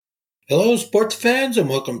Hello, sports fans, and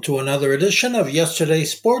welcome to another edition of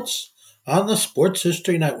Yesterday's Sports on the Sports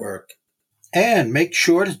History Network. And make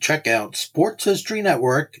sure to check out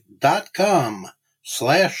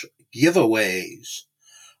sportshistorynetwork.com/giveaways.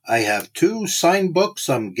 I have two signed books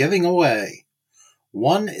I'm giving away.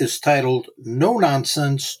 One is titled No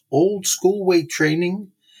Nonsense Old School Weight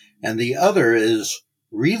Training, and the other is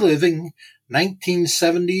Reliving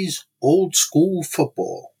 1970s Old School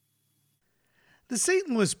Football. The St.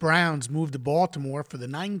 Louis Browns moved to Baltimore for the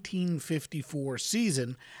 1954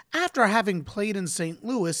 season after having played in St.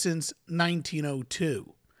 Louis since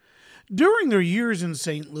 1902. During their years in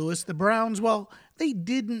St. Louis, the Browns, they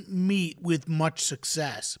didn't meet with much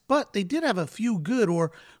success, but they did have a few good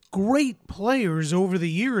or great players over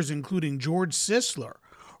the years, including George Sisler,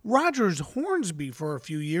 Rogers Hornsby for a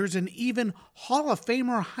few years, and even Hall of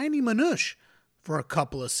Famer Heine Manush for a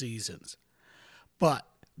couple of seasons. But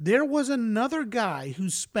there was another guy who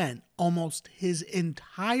spent almost his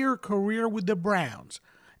entire career with the Browns,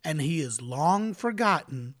 and he is long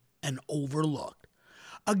forgotten and overlooked.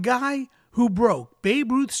 A guy who broke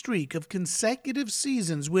Babe Ruth's streak of consecutive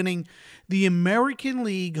seasons winning the American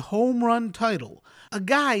League home run title. A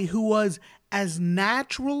guy who was as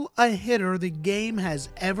natural a hitter the game has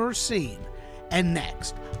ever seen. And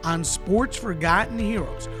next, on Sports Forgotten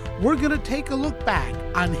Heroes, we're going to take a look back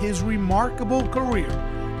on his remarkable career.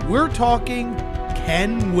 We're talking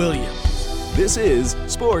Ken Williams. This is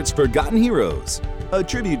Sports Forgotten Heroes, a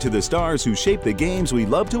tribute to the stars who shaped the games we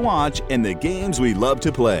love to watch and the games we love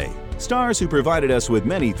to play. Stars who provided us with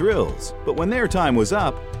many thrills, but when their time was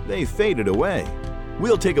up, they faded away.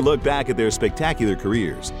 We'll take a look back at their spectacular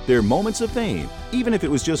careers, their moments of fame, even if it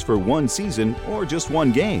was just for one season or just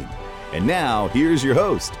one game. And now, here's your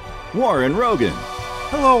host, Warren Rogan.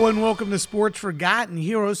 Hello and welcome to Sports Forgotten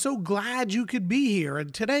Heroes. So glad you could be here.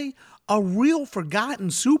 And today, a real forgotten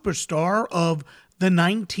superstar of the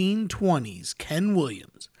 1920s, Ken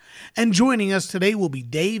Williams. And joining us today will be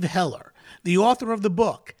Dave Heller, the author of the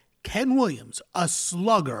book, Ken Williams, A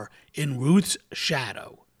Slugger in Ruth's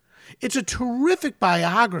Shadow. It's a terrific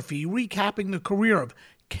biography recapping the career of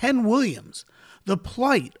Ken Williams, the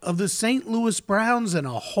plight of the St. Louis Browns, and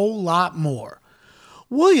a whole lot more.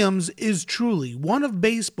 Williams is truly one of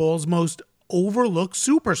baseball's most overlooked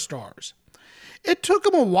superstars. It took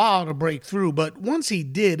him a while to break through, but once he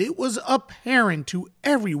did, it was apparent to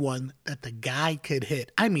everyone that the guy could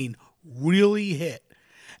hit. I mean, really hit.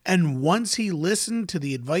 And once he listened to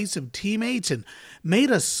the advice of teammates and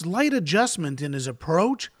made a slight adjustment in his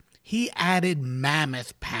approach, he added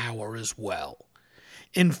mammoth power as well.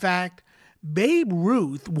 In fact, Babe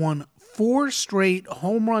Ruth won 4 straight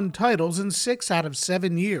home run titles in 6 out of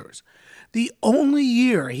 7 years. The only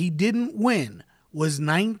year he didn't win was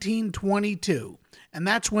 1922, and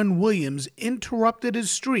that's when Williams interrupted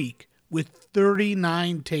his streak with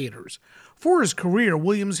 39 taters. For his career,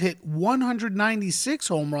 Williams hit 196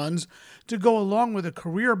 home runs to go along with a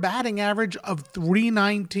career batting average of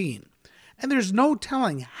 .319. And there's no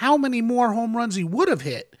telling how many more home runs he would have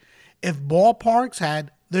hit if ballparks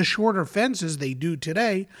had the shorter fences they do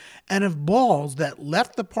today, and if balls that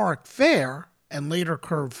left the park fair and later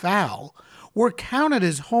curved foul were counted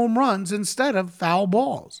as home runs instead of foul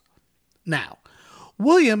balls. Now,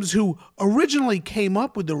 Williams, who originally came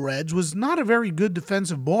up with the Reds, was not a very good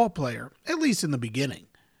defensive ball player, at least in the beginning.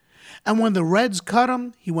 And when the Reds cut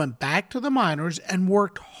him, he went back to the minors and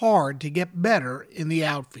worked hard to get better in the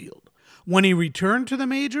outfield. When he returned to the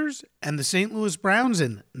majors and the St. Louis Browns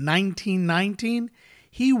in 1919,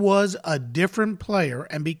 he was a different player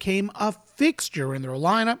and became a fixture in their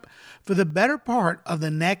lineup for the better part of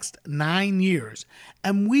the next 9 years.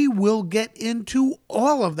 And we will get into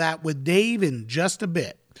all of that with Dave in just a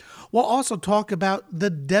bit. We'll also talk about the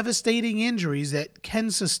devastating injuries that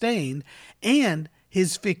Ken sustained and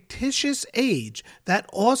his fictitious age that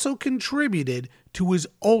also contributed to his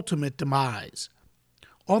ultimate demise,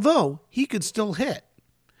 although he could still hit.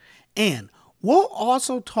 And we'll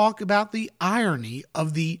also talk about the irony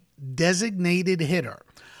of the designated hitter,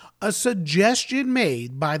 a suggestion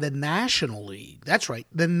made by the National League. That's right,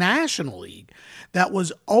 the National League, that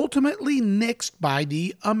was ultimately nixed by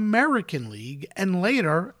the American League and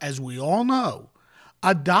later, as we all know,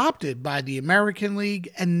 adopted by the American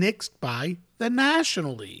League and nixed by the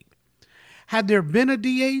National League. Had there been a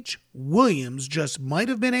DH, Williams just might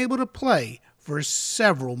have been able to play for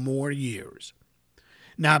several more years.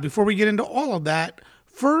 Now, before we get into all of that,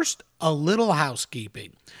 first, a little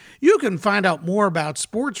housekeeping. You can find out more about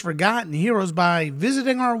Sports Forgotten Heroes by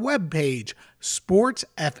visiting our webpage,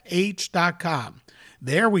 sportsfh.com.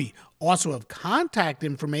 There we also have contact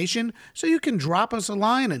information so you can drop us a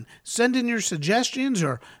line and send in your suggestions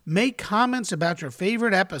or make comments about your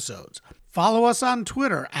favorite episodes. Follow us on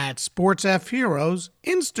Twitter at SportsFHeroes,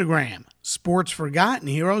 Instagram, Sports Forgotten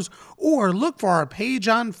Heroes, or look for our page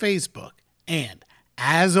on Facebook. And,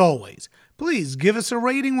 as always, please give us a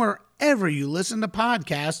rating wherever you listen to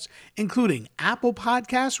podcasts, including Apple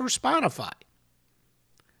Podcasts or Spotify.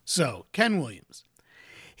 So, Ken Williams.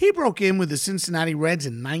 He broke in with the Cincinnati Reds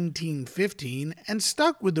in 1915 and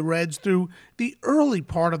stuck with the Reds through the early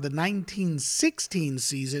part of the 1916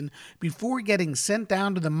 season before getting sent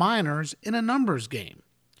down to the minors in a numbers game.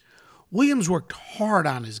 Williams worked hard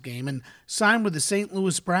on his game and signed with the St.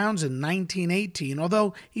 Louis Browns in 1918,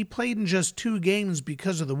 although he played in just 2 games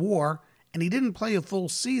because of the war, and he didn't play a full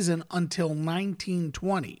season until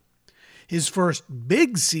 1920. His first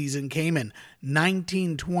big season came in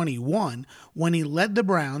 1921 when he led the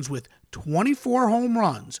Browns with 24 home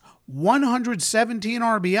runs, 117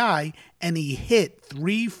 RBI, and he hit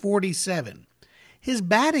 .347. His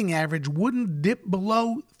batting average wouldn't dip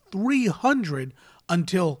below 300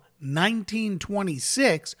 until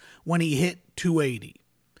 1926 when he hit .280.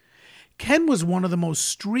 Ken was one of the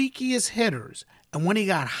most streakiest hitters, and when he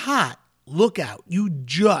got hot, look out, you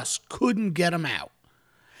just couldn't get him out.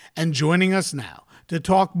 And joining us now to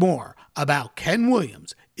talk more about Ken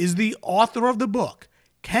Williams is the author of the book,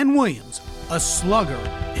 Ken Williams, A Slugger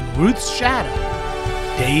in Ruth's Shadow,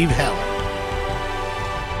 Dave Heller.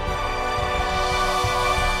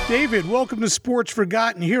 David, welcome to Sports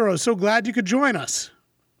Forgotten Heroes. So glad you could join us.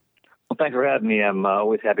 Well, thanks for having me. I'm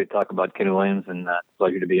always happy to talk about Ken Williams, and it's a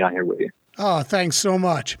pleasure to be on here with you. Oh, thanks so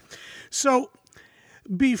much. So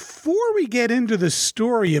before we get into the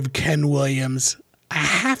story of Ken Williams, I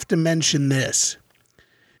have to mention this.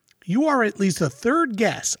 You are at least the third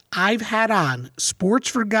guest I've had on Sports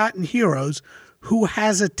Forgotten Heroes who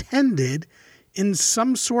has attended, in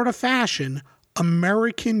some sort of fashion,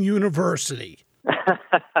 American University.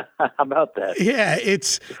 How about that? Yeah,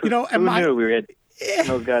 it's, and Who knew we had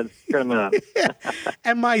those guys turn them on?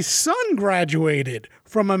 And my son graduated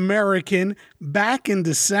from American back in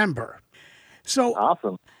December. So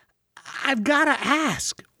awesome. I've got to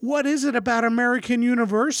ask, what is it about American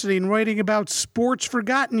University and writing about Sports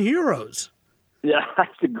Forgotten Heroes? Yeah, that's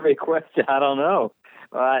a great question. I don't know.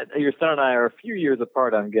 Your son and I are a few years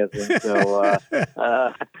apart, I'm guessing. So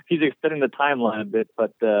he's extending the timeline a bit.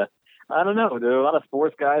 But I don't know. There were a lot of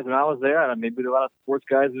sports guys when I was there. And maybe there were a lot of sports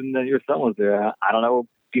guys when your son was there. I don't know.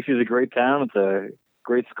 DC is a great town. It's a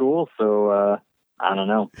great school. So I don't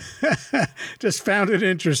know. Just found it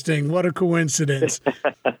interesting. What a coincidence.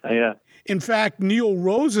 Yeah. In fact, Neil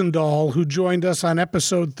Rosendahl, who joined us on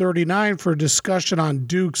episode 39 for a discussion on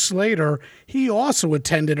Duke Slater, he also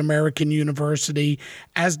attended American University,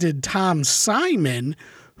 as did Tom Simon,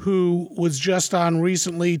 who was just on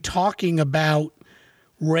recently talking about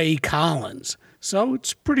Ray Collins. So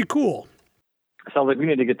it's pretty cool. Sounds like we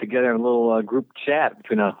need to get together in a little group chat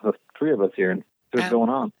between the 3 of us here and see what's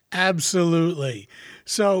going on. Absolutely.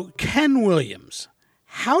 So, Ken Williams,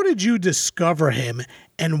 how did you discover him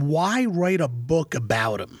and why write a book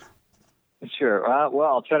about him? Sure. Well,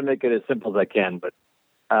 I'll try to make it as simple as I can. But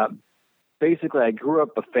basically, I grew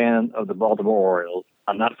up a fan of the Baltimore Orioles.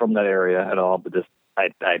 I'm not from that area at all, but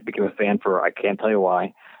I became a fan for, I can't tell you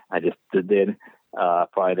why. I just did.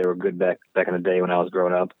 Probably they were good back in the day when I was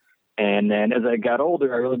growing up. And then as I got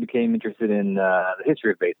older, I really became interested in the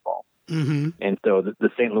history of baseball. Mm-hmm. And so the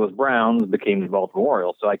St. Louis Browns became the Baltimore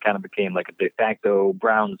Orioles. So I kind of became like a de facto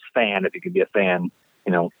Browns fan, if you could be a fan,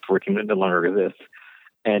 for a team that no longer exists.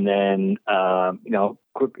 And then,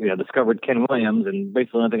 discovered Ken Williams. And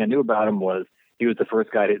basically the only thing I knew about him was he was the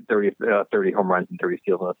first guy to hit 30 home runs and 30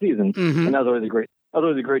 steals in a season. Mm-hmm. And that was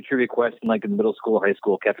always a great trivia question, like in middle school or high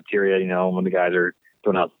school cafeteria, when the guys are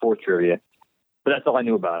throwing out sports trivia. But that's all I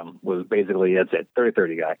knew about him was basically, that's it,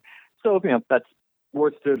 30-30 guy. So, that's where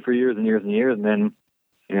it stood for years and years and years. And then,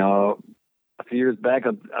 a few years back, I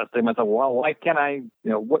was thinking to myself, well, why can't I,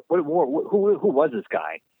 who was this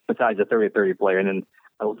guy besides a 30-30 player? And then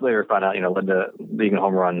I later found out, led the league in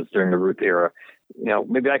home runs during the Ruth era.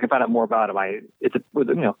 Maybe I can find out more about him. It was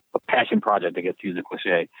a passion project, I guess, to use a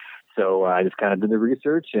cliche. So I just kind of did the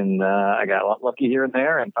research, and I got a lot lucky here and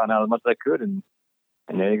there and found out as much as I could. And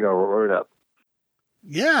there you go, wrote it up.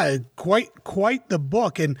 Yeah, quite the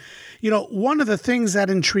book. And, one of the things that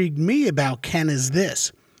intrigued me about Ken is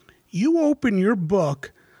this. You open your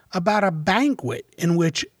book about a banquet in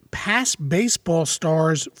which past baseball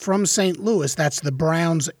stars from St. Louis, that's the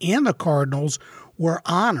Browns and the Cardinals, were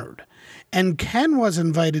honored. And Ken was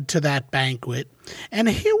invited to that banquet, and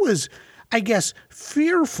he was, I guess,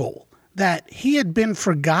 fearful that he had been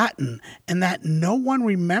forgotten and that no one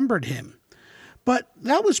remembered him. But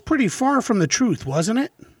that was pretty far from the truth, wasn't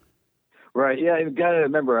it? Right. Yeah, you got to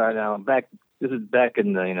remember now. This is back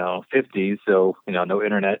in the 50s, so no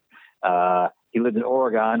internet. He lived in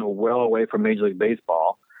Oregon, well away from Major League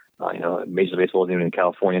Baseball. Major League Baseball wasn't even in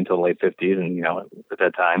California until the late 50s, and at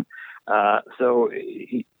that time.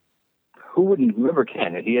 Who wouldn't remember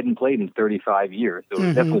Ken? He hadn't played in 35 years, so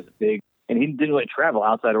it definitely was big. And he didn't really travel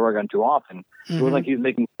outside Oregon too often. It wasn't like he was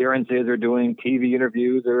making appearances or doing TV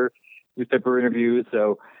interviews or newspaper interviews.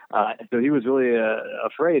 So he was really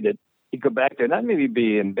afraid that he'd go back there, not maybe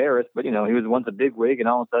be embarrassed, but he was once a big wig, and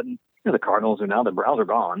all of a sudden, the Cardinals are now, the Browns are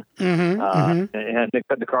gone, and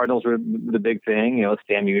the Cardinals were the big thing,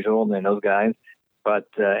 Stan Musial and those guys. But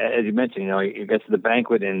as you mentioned, he gets to the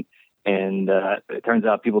banquet, and it turns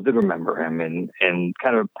out people did remember him, and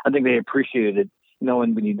kind of, I think they appreciated it.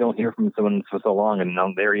 When you don't hear from someone for so long, and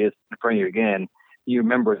there he is in front of you again, you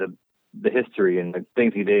remember the history and the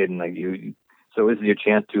things he did, and so this is your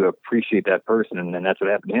chance to appreciate that person, and that's what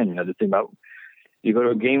happened to him. The thing about, you go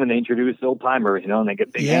to a game and they introduce old timers, and they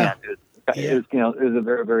get big hands. It was a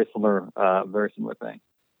very, very similar thing.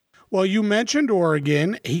 Well, you mentioned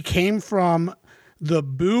Oregon. He came from the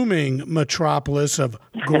booming metropolis of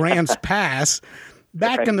Grants Pass.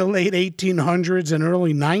 Back in the late 1800s and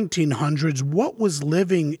early 1900s, what was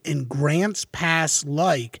living in Grants Pass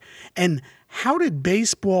like, and how did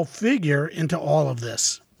baseball figure into all of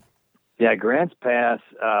this? Yeah, Grants Pass,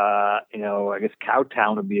 I guess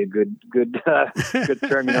Cowtown would be a good term.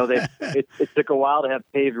 It took a while to have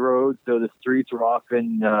paved roads, so the streets were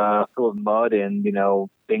often full of mud and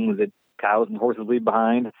things that cows and horses leave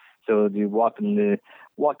behind. So you walked in the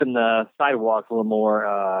sidewalks a little more,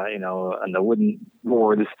 on the wooden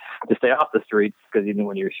boards to stay off the streets, because you didn't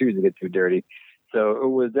want your shoes to get too dirty. So it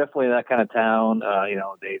was definitely that kind of town.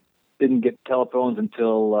 They didn't get telephones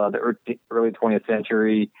until the early 20th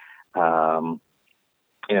century.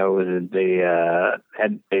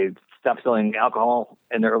 They stopped selling alcohol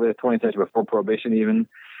in the early 20th century, before Prohibition even.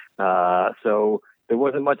 So there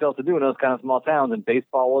wasn't much else to do in those kind of small towns, and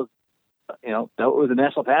baseball was, it was a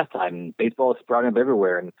national pastime. And baseball was sprouting up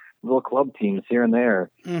everywhere, and little club teams here and there,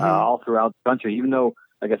 all throughout the country. Even though,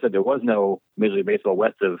 like I said, there was no Major League Baseball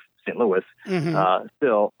west of St. Louis,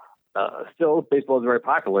 still baseball is very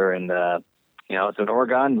popular. And so in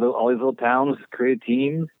Oregon, all these little towns created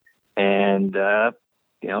teams. And,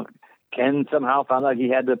 Ken somehow found out he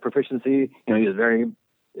had the proficiency. He was very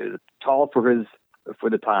tall for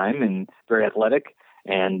the time, and very athletic,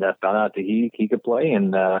 and found out that he could play,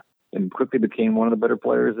 and quickly became one of the better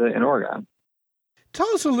players in Oregon. Tell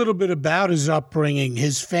us a little bit about his upbringing,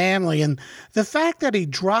 his family, and the fact that he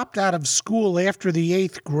dropped out of school after the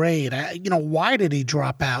 8th grade. Why did he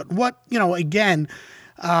drop out? What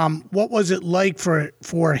was it like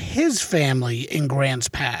for his family in Grants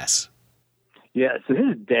Pass? Yeah, so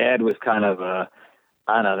his dad was kind of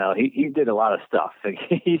I don't know. He did a lot of stuff. Like,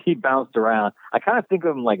 he bounced around. I kind of think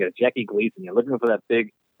of him like a Jackie Gleason. You're looking for that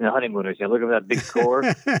big, honeymooners. You're looking for that big score.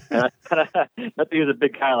 Not that he was a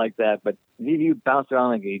big guy like that, but he bounced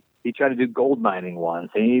around. Like he tried to do gold mining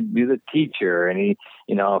once, and he was a teacher, and he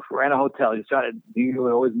ran a hotel. He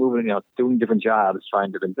was always moving, doing different jobs,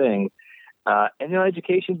 trying different things. And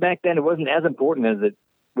education back then, it wasn't as important as it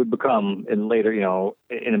would become in later,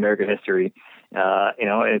 in American history.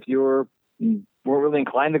 If you weren't really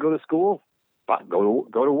inclined to go to school, fine, go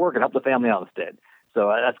to work and help the family out instead. So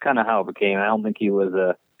that's kind of how it became. I don't think he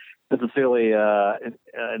was necessarily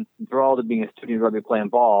enthralled to being a student rugby, playing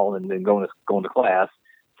ball, and then going to class.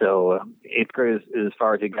 So 8th grade is as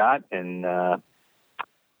far as he got, and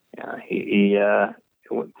he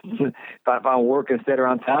found work instead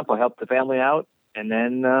around town, helped the family out, and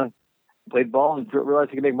then played ball and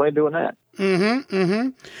realized he could make money doing that.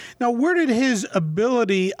 Now, where did his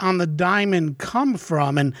ability on the diamond come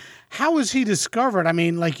from, and how was he discovered? I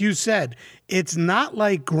mean, like you said, it's not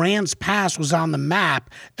like Grants Pass was on the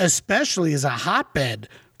map, especially as a hotbed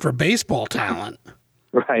for baseball talent.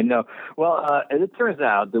 Right, no. Well, as it turns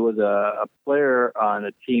out, there was a player on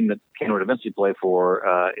a team that Ken would eventually play for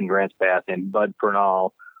in Grants Pass named Bud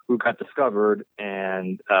Pernall, who got discovered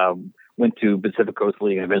and went to Pacific Coast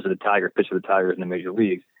League and eventually the Tigers, pitched for the Tigers in the major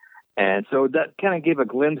leagues. And so that kind of gave a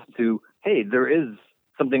glimpse to, hey, there is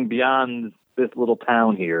something beyond this little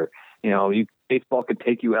town here. Baseball could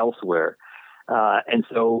take you elsewhere. And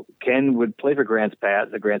so Ken would play for Grants Pass,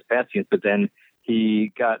 the Grants Pass teams, but then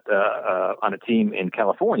he got on a team in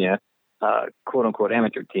California, quote unquote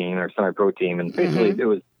amateur team or semi-pro team. And basically it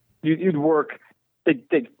was, you'd work,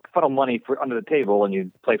 they'd funnel money for under the table and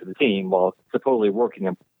you'd play for the team while supposedly working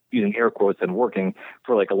using air quotes and working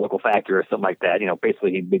for like a local factory or something like that.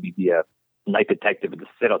 Basically he'd maybe be a night detective and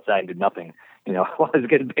just sit outside and do nothing, while he's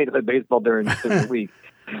getting paid to play baseball during the week.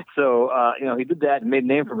 So, he did that and made a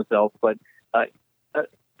name for himself. But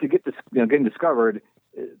to get this, getting discovered,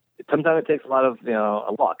 sometimes it takes a lot of,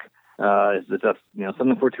 luck.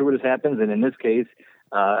 Something fortuitous happens. And in this case,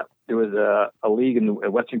 there was a league in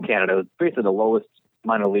Western Canada. It was basically the lowest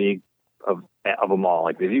minor league of them all.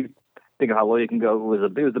 Like, if you think of how low you can go, it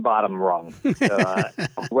was the bottom rung. Think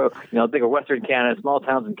of Western Canada, small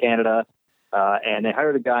towns in Canada. And they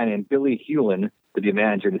hired a guy named Billy Hewlin to be a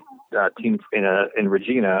manager of the team in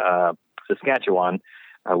Regina, Saskatchewan,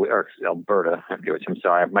 or Alberta. I'm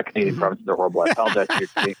sorry, my Canadian provinces are horrible. I apologize to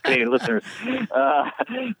your Canadian listeners.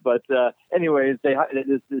 Anyways,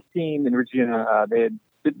 this team in Regina, they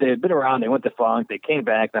had been around. They went defunct. They came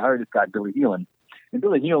back. They hired this guy, Billy Hewlin. And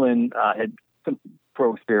Billy Hewlin had some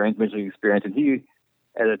pro experience, major league experience, and he,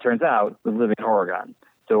 as it turns out, was living in Oregon.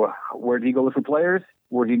 So where did he go look for players?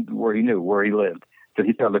 Where he knew where he lived. So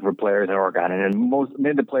he started looking for players in Oregon, and then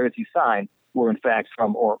many of the players he signed were in fact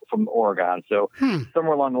from Oregon. So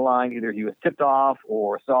somewhere along the line, either he was tipped off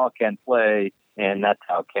or saw Ken play, and that's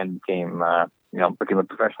how Ken became a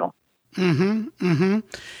professional. The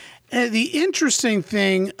interesting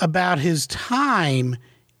thing about his time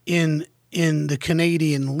in the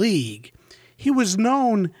Canadian League, he was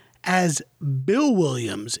known as Bill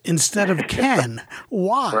Williams instead of Ken.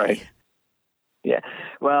 Why? Right. Yeah.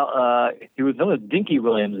 Well, he was known as Dinky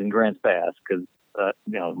Williams in Grants Pass because,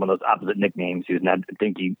 one of those opposite nicknames. He was not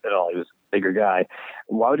Dinky at all. He was a bigger guy.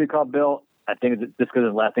 Why would he call Bill? I think it's just because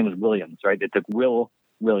his last name was Williams, right? They took Will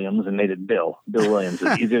Williams and made it Bill. Bill Williams.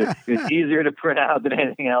 It was easier to print out than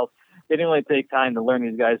anything else. They didn't really take time to learn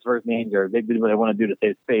these guys' first names, or they did what they want to do to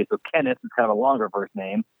save space. So Kenneth is kind of a longer first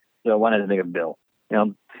name, so I wanted to think of Bill.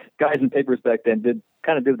 Guys in papers back then did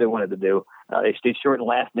what they wanted to do. They shortened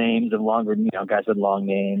last names and longer, guys with long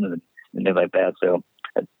names and things like that. So,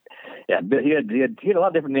 he had a lot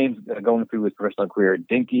of different names going through his professional career: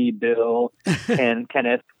 Dinky, Bill, Ken,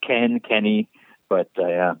 Kenneth, Ken, Kenny. But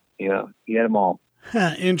he had them all.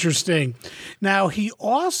 Interesting. Now he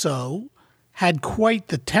also had quite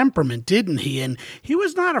the temperament, didn't he? And he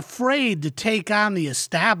was not afraid to take on the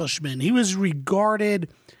establishment. He was regarded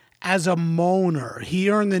as a moaner. He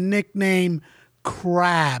earned the nickname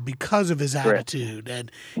Crab because of his attitude,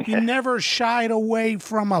 and he never shied away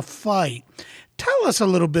from a fight. Tell us a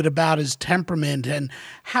little bit about his temperament and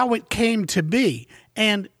how it came to be.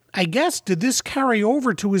 And I guess, did this carry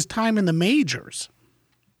over to his time in the majors?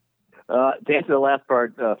 To answer the last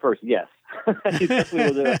part first, yes. He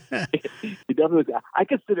definitely was. I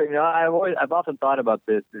consider, I've often thought about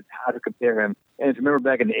this, is how to compare him. And if you remember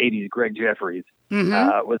back in the 80s, Greg Jeffries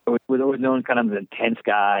was always known kind of as an intense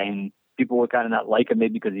guy, and people would kind of not like him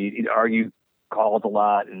maybe because he'd argue calls a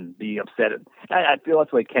lot and be upset. I feel that's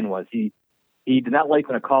the way Ken was. He did not like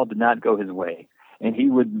when a call did not go his way, and he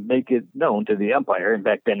would make it known to the umpire. And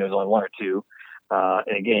back then there was only one or two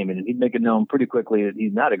in a game, and he'd make it known pretty quickly that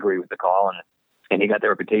he'd not agree with the call. And he got the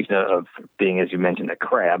reputation of being, as you mentioned, a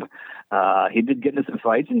crab. He did get into some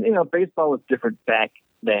fights, and baseball was different back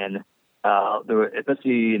then. There were,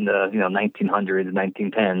 especially in the 1900s and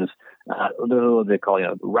 1910s, what they call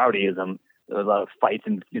rowdyism. There was a lot of fights,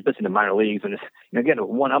 and especially in the minor leagues. And again,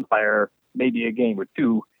 one umpire, maybe a game or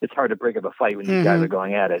two, it's hard to break up a fight when these guys are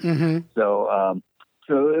going at it. So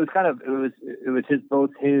it was kind of it was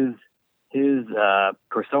his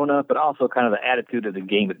persona, but also kind of the attitude of the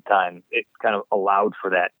game at the time. It kind of allowed for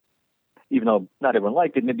that, even though not everyone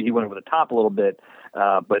liked it. Maybe he went over the top a little bit,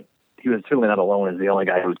 but he was certainly not alone as the only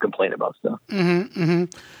guy who was complaining about stuff.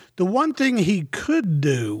 The one thing he could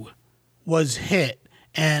do was hit,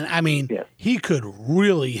 and he could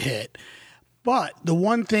really hit. But the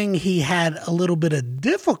one thing he had a little bit of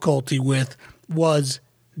difficulty with was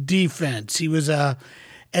defense. He was at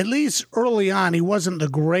least early on, he wasn't the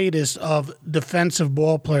greatest of defensive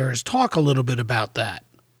ball players. Talk a little bit about that.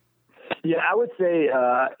 Yeah, I would say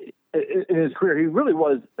in his career, he really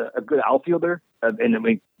was a good outfielder, and then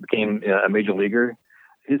he became a major leaguer.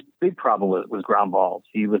 His big problem was ground balls.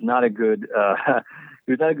 He was not a good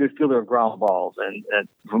fielder of ground balls, and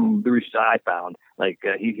from the research I found,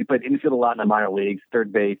 he played infield a lot in the minor leagues,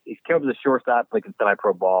 third base. He came up as a shortstop, like in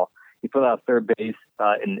semi-pro ball. He put out third base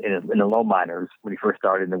in the low minors when he first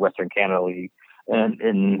started in the Western Canada League,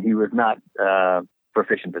 and he was not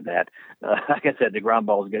proficient at that. Like I said, the ground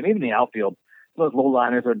balls again, even the outfield, those low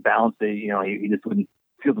liners would bounce. He just wouldn't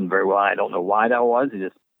field them very well. I don't know why that was. He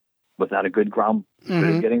just was not a good good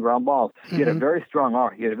at getting ground balls. He had a very strong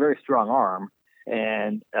arm.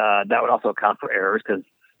 And that would also account for errors because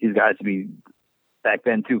these guys would be back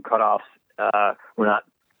then too, cutoffs were not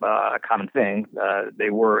a common thing.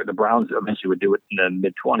 The Browns eventually would do it in the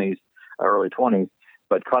mid-20s, early 20s,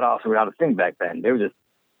 but cutoffs were not a thing back then. They were just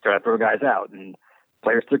trying to throw guys out, and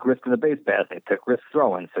players took risks in the base pass. They took risks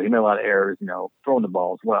throwing, so he made a lot of errors, throwing the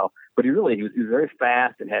ball as well. But he was very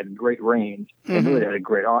fast and had great range, and really had a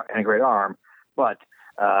great arm. But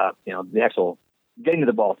the actual getting to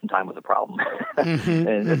the ball sometime was a problem,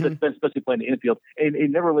 and especially playing the infield. And he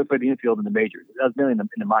never really played the infield in the majors. That was mainly in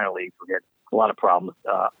the minor leagues. We had a lot of problems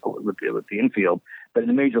with the infield. But in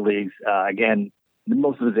the major leagues, again,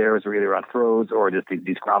 most of his errors were either on throws or just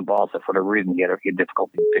these ground balls that for whatever reason he had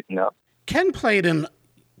difficulty picking up. Ken played in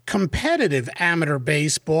competitive amateur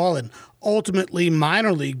baseball and ultimately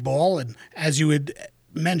minor league ball. And as you had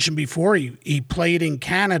mentioned before, he played in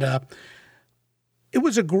Canada. It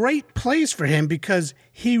was a great place for him because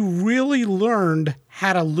he really learned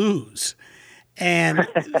how to lose. And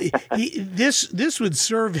this would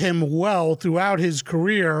serve him well throughout his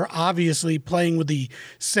career, obviously playing with the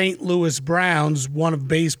St. Louis Browns, one of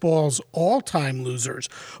baseball's all-time losers.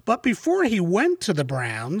 But before he went to the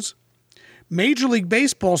Browns, Major League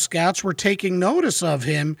Baseball scouts were taking notice of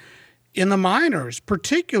him in the minors,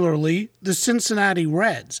 particularly the Cincinnati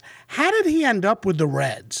Reds. How did he end up with the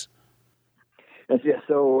Reds? Yeah,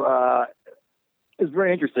 so it was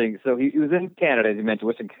very interesting. So he was in Canada, as you mentioned,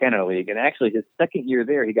 Western Canada League, and actually his second year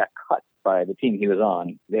there, he got cut by the team he was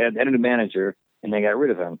on. They had a new manager, and they got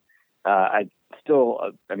rid of him.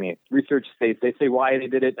 Research states they say why they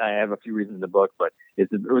did it. I have a few reasons in the book, but it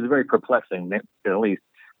was very perplexing, at least.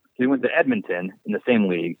 He went to Edmonton in the same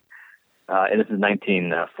league, and this is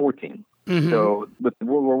 1914. So with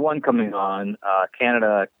World War I coming on,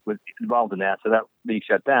 Canada was involved in that, so that league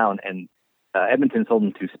shut down, and Edmonton sold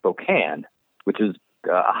him to Spokane, which is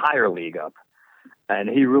a higher league up, and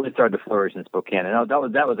he really started to flourish in Spokane. And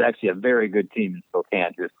that was actually a very good team in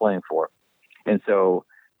Spokane he was playing for, and so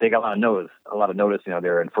they got a lot of notice. They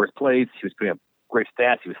were in first place. He was putting up great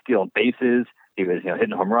stats. He was stealing bases. He was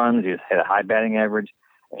hitting home runs. He had a high batting average.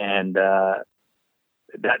 And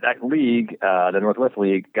that league, the Northwest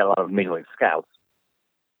League, got a lot of Major League scouts.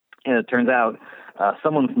 And it turns out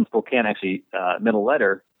someone from Spokane actually made a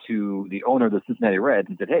letter to the owner of the Cincinnati Reds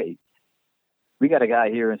and said, "Hey, we got a guy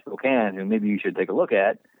here in Spokane who maybe you should take a look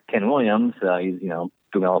at, Ken Williams. He's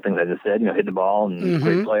doing all the things I just said, hitting the ball and a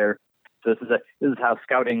great player." So this is how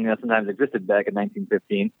scouting sometimes existed back in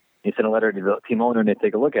 1915. He sent a letter to the team owner and they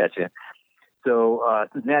take a look at you. So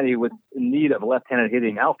Cincinnati was in need of a left-handed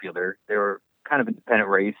hitting outfielder. They were kind of an independent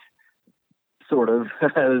race, sort of.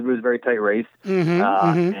 It was a very tight race.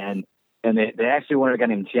 And they actually wanted a guy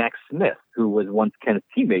named Jack Smith, who was once Ken's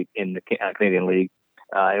teammate in the Canadian League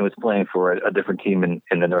and was playing for a different team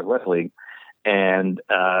in the Northwest League. And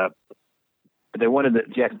they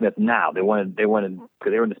wanted Jack Smith now. They wanted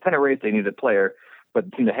because they were in this pennant race, they needed a player. But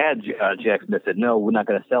the team that had Jack Smith said, "No, we're not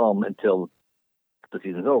going to sell him until the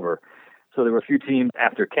season's over." So there were a few teams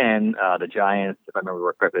after Ken, the Giants, if I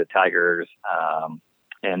remember correctly, the Tigers,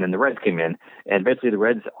 and then the Reds came in. And basically the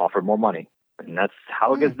Reds offered more money. And that's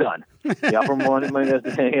how it gets done. They offer more money,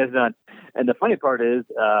 that's how it gets done. And the funny part is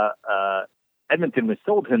Edmonton, when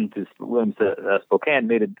sold him to Williams, Spokane,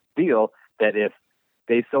 made a deal that if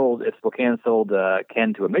Spokane sold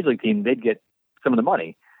Ken to a Major League team, they'd get some of the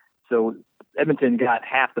money. So Edmonton got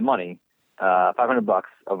half the money, $500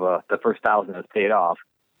 of the first $1,000 that was paid off.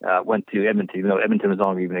 Went to Edmonton, even though Edmonton was no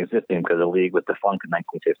longer even existing because of the league with defunct in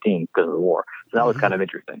 1915 because of the war. So that was kind of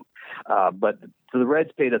interesting. So the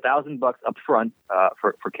Reds paid $1,000 up front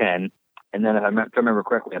for Ken, and then if I remember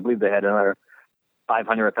correctly, I believe they had another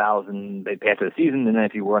 $500 or $1,000 they'd pay after the season, and then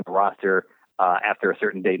if you were on the roster after a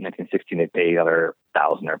certain date in 1916, they'd pay another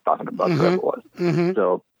 $1,000 or $500, whatever it was.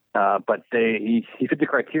 So. But he fit the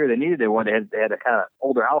criteria they needed. They had a kind of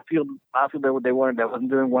older outfielder they wanted that wasn't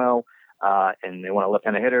doing well. And they want a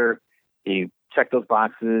left-handed hitter. He checked those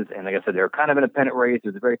boxes, and like I said, they were kind of in a pennant race.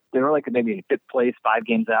 They were like maybe in fifth place, 5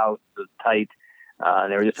 games out. It was tight.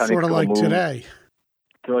 They were just trying sort to of like move. today.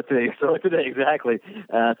 So today, exactly.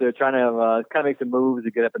 So they're trying to kind of make some moves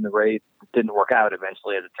to get up in the race. It didn't work out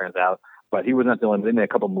eventually, as it turns out. But he was not the only one. They made a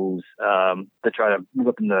couple moves to try to move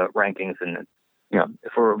up in the rankings, and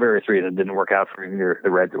for various reasons, it didn't work out for either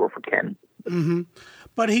the Reds or for Ken.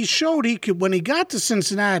 But he showed he could, when he got to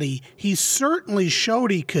Cincinnati, he certainly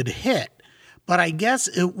showed he could hit. But I guess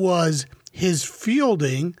it was his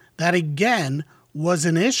fielding that, again, was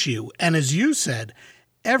an issue. And as you said,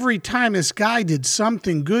 every time this guy did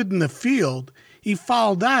something good in the field, he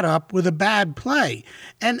followed that up with a bad play.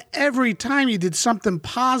 And every time he did something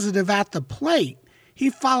positive at the plate, he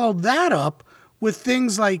followed that up with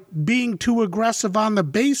things like being too aggressive on the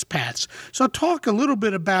base paths. So talk a little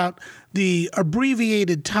bit about the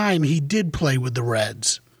abbreviated time he did play with the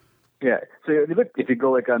Reds. Yeah. So if you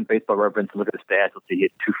go like on Baseball Reference and look at the stats, you'll see he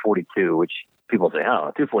hit 242, which people say,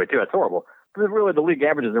 oh, 242, that's horrible. But really, the league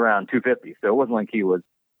average is around 250, so it wasn't like he was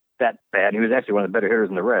that bad. He was actually one of the better hitters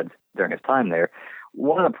in the Reds during his time there.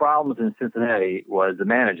 One of the problems in Cincinnati was the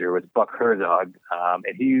manager was Buck Herzog,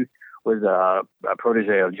 and he was a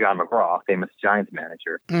protege of John McGraw, famous Giants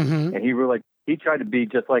manager. Mm-hmm. And he tried to be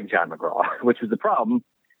just like John McGraw, which was the problem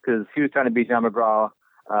because he was trying to be John McGraw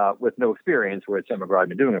with no experience, whereas John McGraw had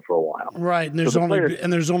been doing it for a while. Right, and there's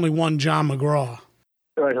only one John McGraw.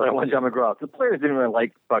 Right, only one John McGraw. So the players didn't really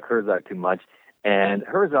like Buck Herzog too much, and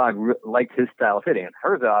Herzog liked his style of hitting. And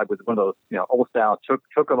Herzog was one of those, old style,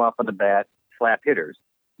 took him off on the bat, slap hitters.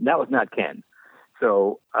 And that was not Ken.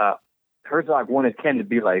 So Herzog wanted Ken to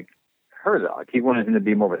be like Herzog. He wanted him to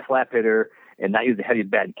be more of a slap hitter and not use a heavy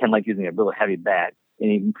bat. Ken liked using a really heavy bat,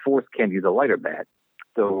 and he forced Ken to use a lighter bat.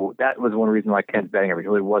 So that was one reason why Ken's batting average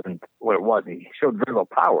really wasn't what it was. He showed very little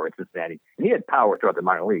power in Cincinnati, and he had power throughout the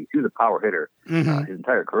minor leagues. He was a power hitter his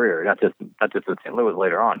entire career, not just with St. Louis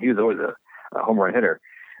later on. He was always a home run hitter.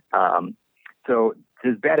 So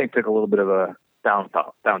his batting took a little bit of a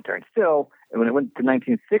downturn still. And when it went to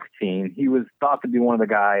 1916, he was thought to be one of the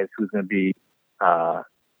guys who was going to be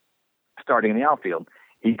starting in the outfield.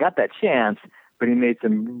 He got that chance, but he made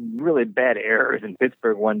some really bad errors in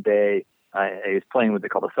Pittsburgh one day. He was playing what they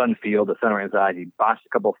call the Sun Field, the sun right inside. He botched a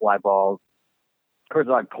couple of fly balls.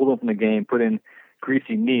 Herzog pulled him from the game, put in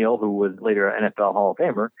Greasy Neal, who was later an NFL Hall of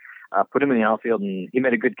Famer, put him in the outfield, and he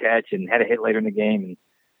made a good catch and had a hit later in the game.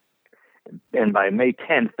 And by May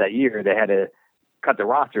 10th that year, they had to cut the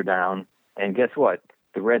roster down. And guess what?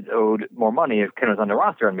 The Reds owed more money if Ken was on the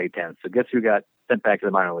roster on May 10th. So guess who got sent back to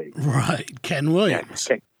the minor league? Right, Ken Williams.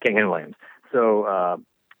 Yeah, Ken Williams. So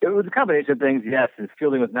it was a combination of things. Yes, his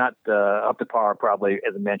fielding was not up to par, probably,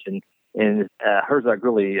 as I mentioned. And Herzog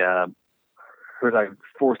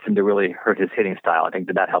forced him to really hurt his hitting style. I think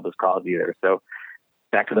did not help his cause either. So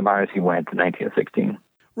back to the minors he went to 1916.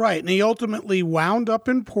 Right, and he ultimately wound up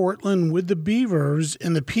in Portland with the Beavers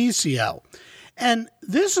in the PCL. And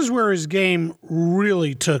this is where his game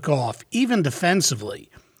really took off, even defensively.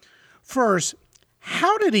 First,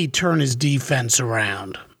 how did he turn his defense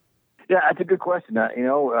around? Yeah, that's a good question. I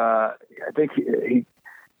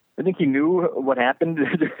think he knew what happened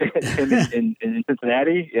in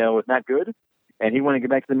Cincinnati. Was not good, and he wanted to get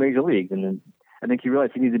back to the major leagues. And then I think he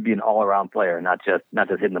realized he needed to be an all-around player, not just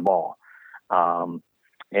hitting the ball.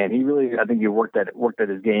 And he really, I think he worked at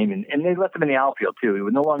his game, and they left him in the outfield too. He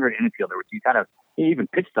was no longer an infielder, which he even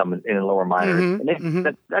pitched some in the lower minors, and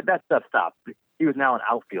that stuff stopped. He was now an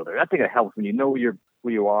outfielder. I think it helps when you know who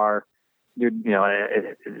you are.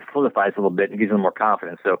 It solidifies a little bit and gives him more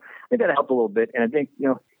confidence. So I think that helped a little bit. And I think he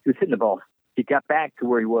was hitting the ball. He got back to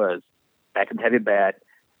where he was, back to the heavy bat,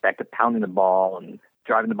 back to pounding the ball and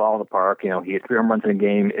driving the ball in the park. He had 3 home runs in a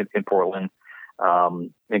game in Portland,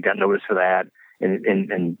 and got noticed for that.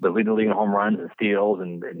 And the leading the league in home runs and steals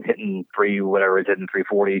and hitting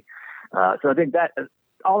 340. So I think that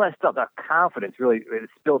all that stuff, that confidence really it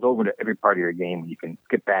spills over to every part of your game when you can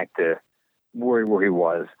get back to where he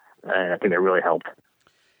was. And I think that really helped.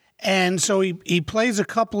 And so he plays a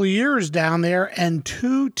couple of years down there, and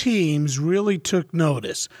 2 teams really took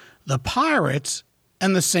notice, the Pirates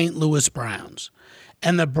and the St. Louis Browns.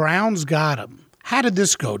 And the Browns got him. How did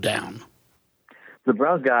this go down? The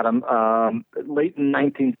Browns got him late in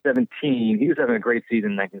 1917. He was having a great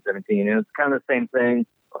season in 1917, and it was kind of the same thing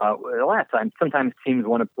the last time. Sometimes teams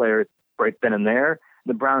wanted players right then and there.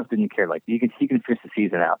 The Browns didn't care. Like he can finish the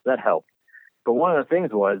season out. That helped. But one of the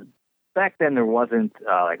things was back then there wasn't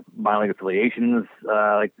like minor league affiliations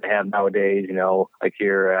like they have nowadays. Like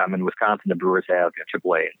here I'm in Wisconsin, the Brewers have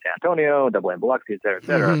AAA in San Antonio, AA in Biloxi, et cetera, et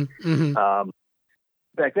cetera.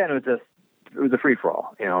 Back then it was a free for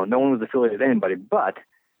all. No one was affiliated with anybody, but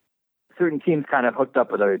certain teams kind of hooked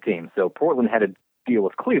up with other teams. So Portland had a deal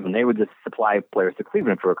with Cleveland. They would just supply players to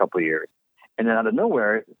Cleveland for a couple of years, and then out of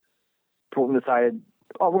nowhere, Portland decided,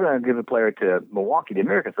 we're going to give a player to Milwaukee, the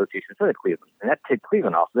American Association, instead of Cleveland. And that took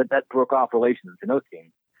Cleveland off. So that broke off relations between those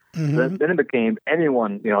teams. So then it became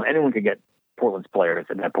anyone could get Portland's players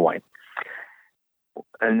at that point.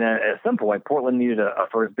 And then at some point, Portland needed a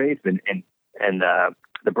first baseman, and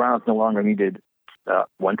the Browns no longer needed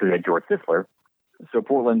one because they had George Sisler. So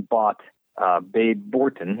Portland bought Babe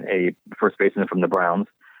Borton, a first baseman from the Browns,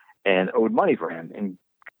 and owed money for him. And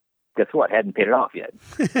guess what? Hadn't paid it off yet.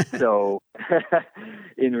 So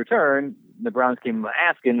in return, the Browns came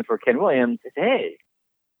asking for Ken Williams. They said, hey,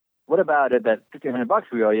 what about it that $1,500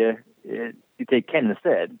 we owe you? you take Ken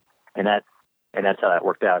instead, and that's how that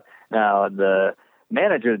worked out. Now the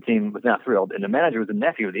manager of the team was not thrilled, and the manager was the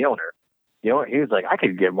nephew of the owner. He was like, I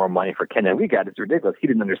could get more money for Ken than we got. It's ridiculous. He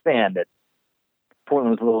didn't understand that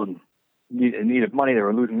Portland was a little in need of money. They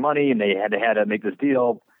were losing money, and they had to make this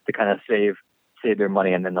deal to kind of save their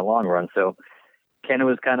money in the long run. So Ken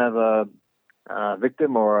was kind of a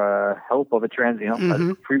victim or a help of a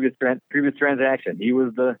previous transaction. He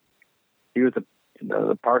was the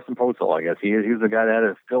Parson Postal, I guess. He was the guy that had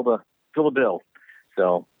to fill the bill.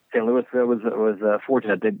 So St. Louis was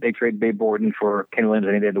fortunate. They traded Babe Borden for Ken Williams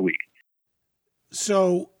any day of the week.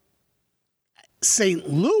 So St.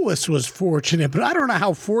 Louis was fortunate, but I don't know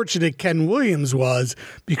how fortunate Ken Williams was,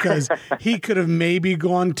 because he could have maybe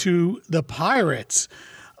gone to the Pirates.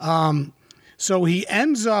 So he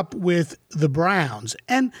ends up with the Browns.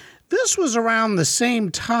 And this was around the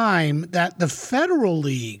same time that the Federal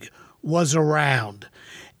League was around.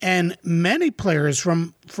 And many players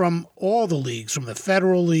from all the leagues, from the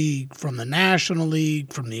Federal League, from the National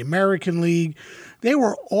League, from the American League, they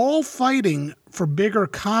were all fighting for bigger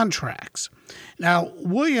contracts. Now,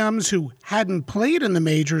 Williams, who hadn't played in the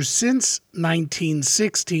majors since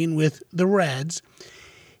 1916 with the Reds,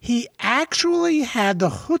 he actually had the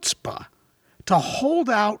chutzpah to hold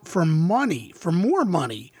out for more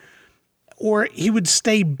money, or he would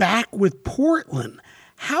stay back with Portland.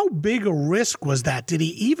 How big a risk was that? Did he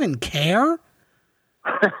even care?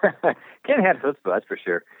 Ken had chutzpah, that's for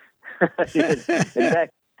sure.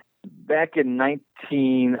 Back in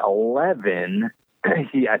 1911,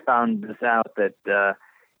 I found this out that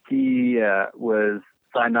he was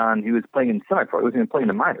signed on. He was playing in semi-pro. He wasn't even playing in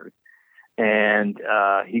the minors, and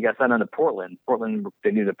he got signed on to Portland. Portland,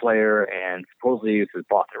 they needed a player, and supposedly it was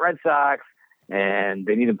Boston Red Sox, and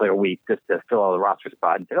they needed to play a week just to fill out the roster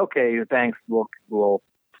spot. And said, "Okay, thanks. We'll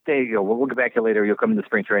stay. We'll get back to you later. You'll come into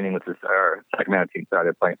spring training with our Sacramento team."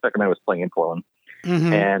 Started playing. Sacramento was playing in Portland.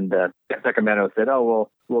 Mm-hmm. And Sacramento said,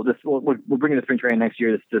 "Oh, we'll bring you to spring training next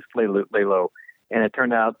year. Just lay low." And it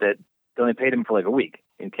turned out that they only paid him for like a week,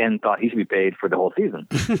 and Ken thought he should be paid for the whole season.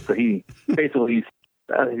 So he basically he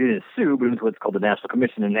didn't sue, but it was what's called the National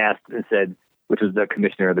Commission, and said, which was the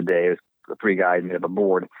commissioner of the day. It was the three guys made up a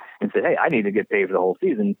board, and said, "Hey, I need to get paid for the whole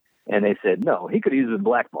season." And they said, "No, he could have been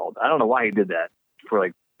blackballed." I don't know why he did that for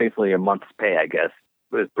like basically a month's pay, I guess.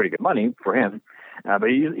 It was pretty good money for him. But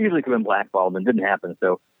he usually could have been blackballed, and it didn't happen.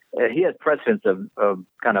 So he has precedence of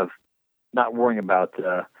kind of not worrying about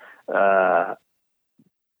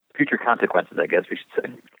future consequences, I guess we should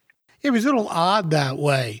say. It was a little odd that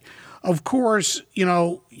way. Of course,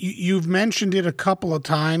 you've mentioned it a couple of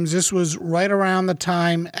times. This was right around the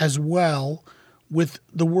time as well with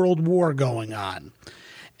the World War going on.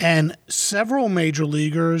 And several major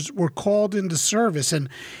leaguers were called into service. And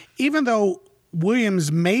even though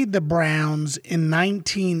Williams made the Browns in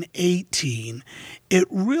 1918, it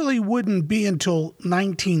really wouldn't be until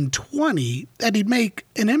 1920 that he'd make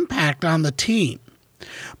an impact on the team.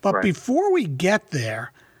 But right. Before we get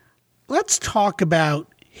there, let's talk about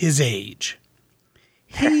his age.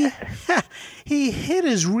 He hit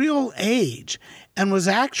his real age and was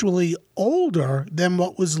actually older than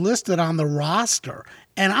what was listed on the roster.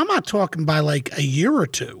 And I'm not talking by like a year or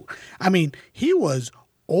two. I mean, he was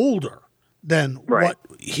older than what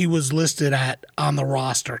he was listed at on the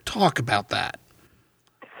roster. Talk about that.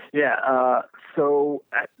 Yeah. So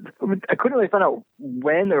I couldn't really find out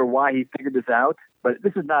when or why he figured this out, but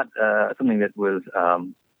this is not something that was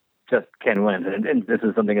just Ken Williams, and this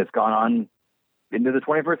is something that's gone on into the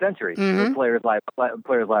 21st century. Mm-hmm. Players lie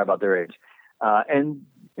about their age, and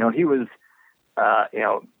he was,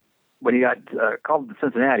 when he got called to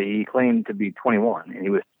Cincinnati, he claimed to be 21, and he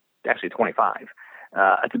was actually 25.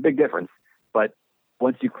 It's a big difference, but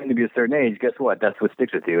once you claim to be a certain age, guess what? That's what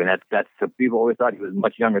sticks with you, and that's so people always thought he was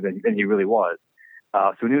much younger than he really was.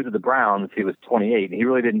 So when he was with the Browns, he was 28, and he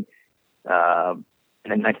really didn't.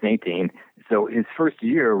 In 1918, so his first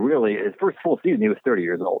full season, he was 30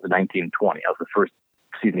 years old in 1920. That was the first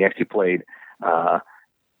season he actually played an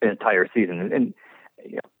entire season. And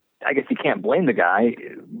I guess you can't blame the guy.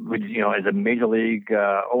 As a major league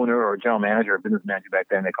owner or general manager or business manager back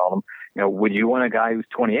then, they called him. Would you want a guy who's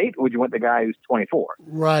 28? Or would you want the guy who's 24?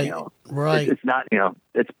 Right. Right. It's not.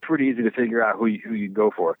 It's pretty easy to figure out who you go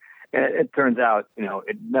for. And it turns out,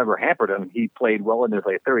 it never hampered him. He played well in his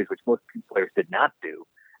late 30s, which most players did not do.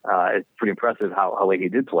 It's pretty impressive how late he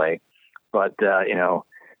did play. But,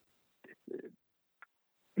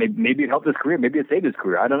 maybe it helped his career. Maybe it saved his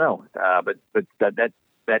career. I don't know. But that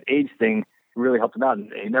age thing really helped him out.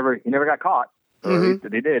 And he never got caught. Mm-hmm.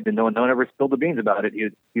 They did, and no one ever spilled the beans about it.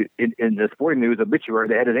 In the Sporting News obituary,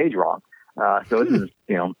 they had his age wrong. So this is,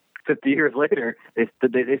 50 50 years later, they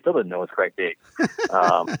still didn't know his correct age.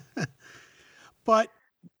 But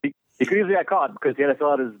he could easily got caught because he had to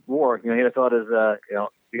fill out his war. He had to fill out his,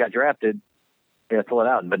 he got drafted. He had to fill it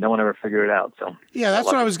out, but no one ever figured it out. So yeah, that's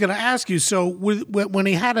what I was going to ask you. So when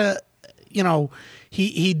he had a,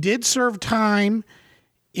 he did serve time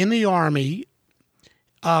in the Army,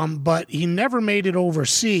 but he never made it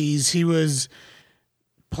overseas. He was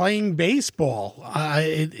playing baseball,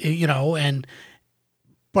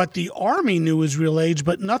 but the Army knew his real age,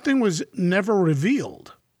 but nothing was never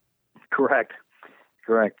revealed. Correct.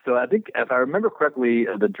 So I think, if I remember correctly,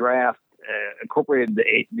 the draft incorporated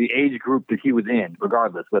the age group that he was in,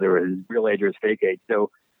 regardless whether it was his real age or his fake age.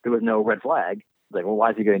 So there was no red flag. Like, well, why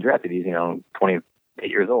is he getting drafted? He's 28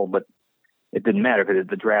 years old, but it didn't matter because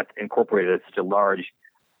the draft incorporated such a large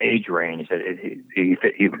age range that he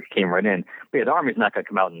came right in. But yeah, the Army's not going to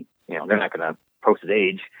come out and they're not going to post his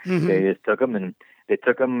age. Mm-hmm. They just took him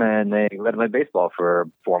and they let him play baseball for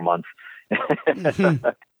 4 months. Mm-hmm.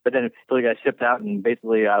 But then until he got shipped out, and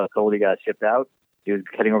basically I was told he got shipped out. He was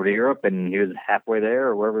heading over to Europe, and he was halfway there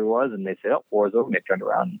or wherever he was, and they said, "Oh, war's over." And they turned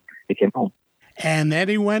around and he came home. And then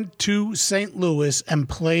he went to St. Louis and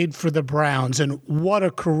played for the Browns, and what a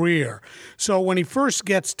career. So when he first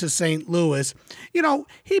gets to St. Louis,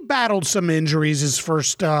 he battled some injuries his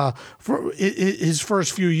first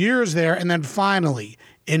few years there, and then finally,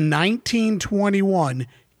 in 1921,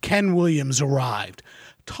 Ken Williams arrived.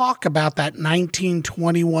 Talk about that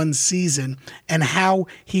 1921 season and how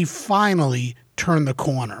he finally turned the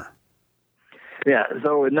corner. Yeah,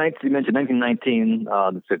 so you mentioned 1919,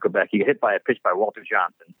 to go back, he got hit by a pitch by Walter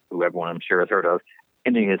Johnson, who everyone I'm sure has heard of,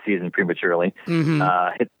 ending his season prematurely. Mm-hmm.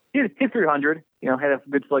 Hit 300, had a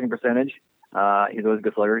good slugging percentage. He's always a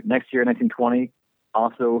good slugger. Next year, 1920,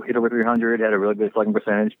 also hit over 300, had a really good slugging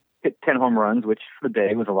percentage, hit 10 home runs, which for the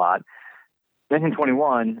day was a lot.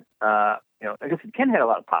 1921, I guess Ken had a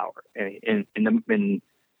lot of power in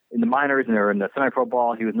the minors and in the semi-pro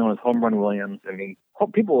ball. He was known as Home Run Williams. I mean,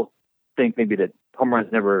 people think maybe that home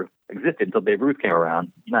runs never existed until Babe Ruth came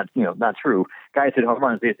around. Not true. Guys hit home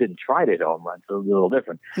runs; they just didn't try to hit a home run, so it was a little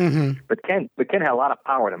different. Mm-hmm. But Ken had a lot of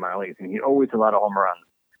power in the minor leagues, and he always had a lot of home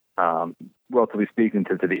runs, relatively speaking,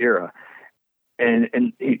 to the era.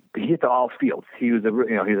 And he hit the all fields. He was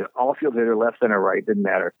he's an all field hitter, left, center, right, didn't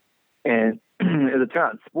matter. And at the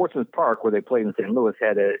time, Sportsman's Park, where they played in St. Louis,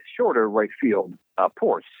 had a shorter right field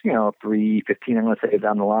porch, 315, I'm going to say,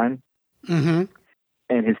 down the line. Mm-hmm.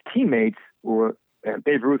 And his teammates were,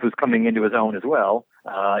 Babe Ruth was coming into his own as well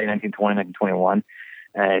in 1920, 1921.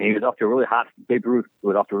 And he was off to a really hot, Babe Ruth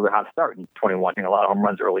was off to a really hot start in 21, hitting a lot of home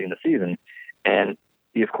runs early in the season. And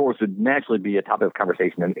he, of course, would naturally be a topic of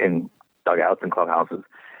conversation in dugouts and clubhouses.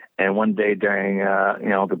 And one day during,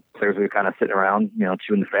 the players were kind of sitting around,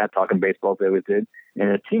 chewing the fat, talking baseball as they always did.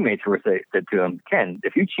 And his teammates said to him, "Ken,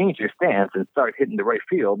 if you change your stance and start hitting the right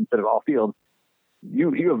field instead of all field,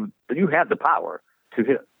 you have the power to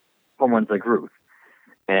hit home runs like Ruth."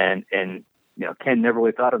 And Ken never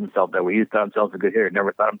really thought of himself that way. He thought himself as a good hitter,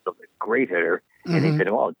 never thought of himself as a great hitter. Mm-hmm. And he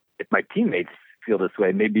said, "Well, if my teammates feel this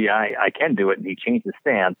way, maybe I can do it." And he changed his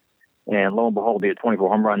stance. And lo and behold, he had 24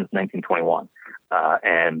 home runs in 1921.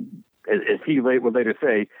 And as he would later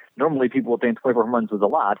say, normally people would think 24 home runs was a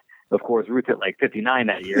lot. Of course, Ruth hit like 59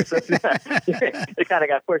 that year. So it kind of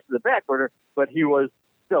got pushed to the back burner, but he was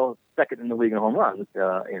still second in the league in home runs,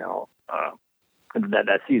 that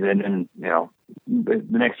season. And,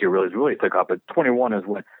 the next year really took up. But 21 is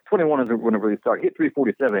when it really started. He hit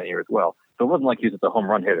 347 that year as well. So it wasn't like he was just a home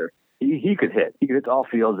run hitter. He could hit. He could hit to all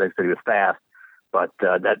fields. They said he was fast. But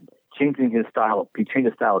he changed his style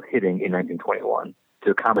of hitting in 1921 to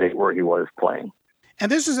accommodate where he was playing.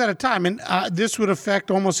 And this is at a time, and this would affect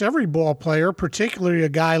almost every ball player, particularly a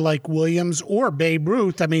guy like Williams or Babe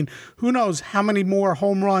Ruth. I mean, who knows how many more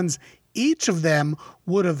home runs each of them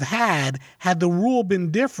would have had the rule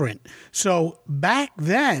been different. So back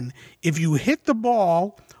then, if you hit the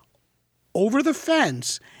ball over the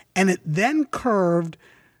fence and it then curved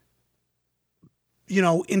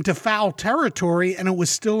into foul territory and it was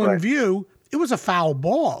still in view, it was a foul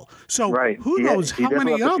ball. So who knows how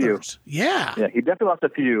many others? Yeah, he definitely lost a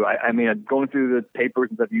few. I mean, going through the papers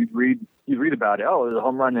and stuff, you'd read about it. Oh, there's a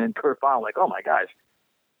home run and curve foul. I'm like, oh my gosh.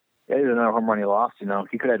 Yeah, there's another home run he lost.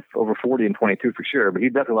 He could have over 40 and 22 for sure, but he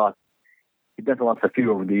definitely lost a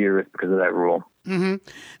few over the years because of that rule. Mm-hmm.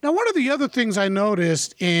 Now, one of the other things I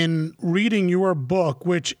noticed in reading your book,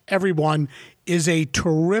 which everyone is a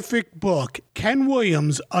terrific book, Ken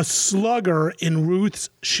Williams, A Slugger in Ruth's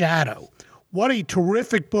Shadow. What a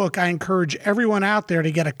terrific book. I encourage everyone out there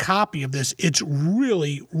to get a copy of this. It's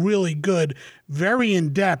really, really good, very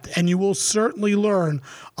in-depth, and you will certainly learn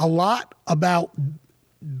a lot about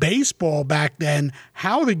baseball back then,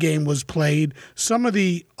 how the game was played, some of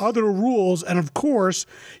the other rules, and of course,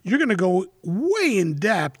 you're going to go way in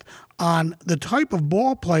depth on the type of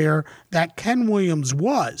ball player that Ken Williams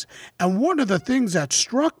was. And one of the things that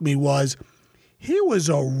struck me was he was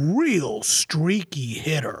a real streaky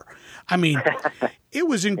hitter. I mean, it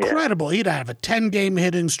was incredible. He'd have a 10-game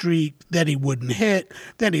hitting streak, then he wouldn't hit.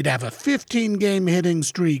 Then he'd have a 15-game hitting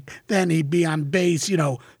streak. Then he'd be on base,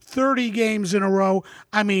 30 games in a row.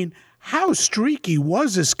 I mean, how streaky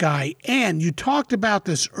was this guy? And you talked about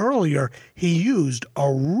this earlier. He used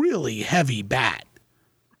a really heavy bat.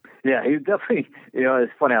 Yeah, he was definitely,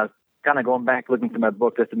 it's funny. I was kind of going back looking through my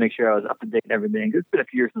book just to make sure I was up to date and everything. It's been a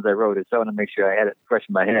few years since I wrote it, so I want to make sure I had it fresh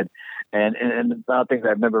in my head. And the other things I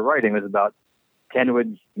remember writing was about Ken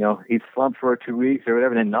would, he'd slump for 2 weeks or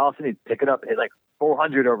whatever, and then all of a sudden he'd pick it up, hit like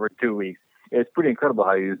 400 over 2 weeks. It's pretty incredible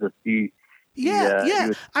how he used this. He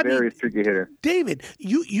was a very streaky hitter. David,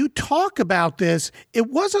 you talk about this. It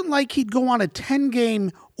wasn't like he'd go on a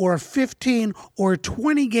 10-game or a 15 or a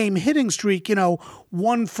 20-game hitting streak,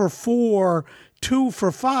 1 for 4, 2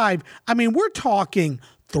 for 5. I mean, we're talking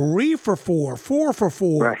 3 for 4, 4 for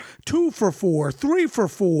 4, right. 2 for 4, 3 for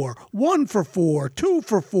 4, 1 for 4, 2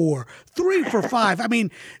 for 4, 3 for 5. I mean,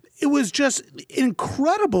 it was just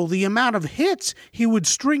incredible the amount of hits he would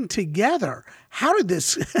string together. How did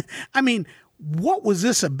this, what was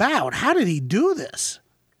this about? How did he do this?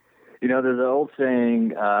 There's an old saying,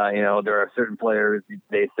 there are certain players,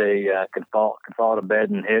 they say, can fall out of bed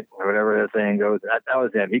and hit, or whatever the saying goes. That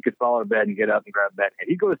was him. He could fall out of bed and get up and grab a bat. And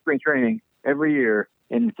he'd go to spring training every year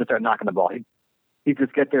and just start knocking the ball. He'd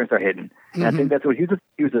just get there and start hitting. And I think that's what he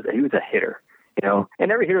was a hitter,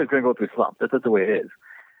 And every hitter is going to go through slumps. That's the way it is.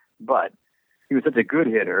 But he was such a good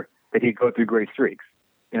hitter that he'd go through great streaks.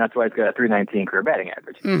 And that's why he's got a .319 career batting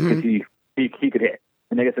average. Because he could hit.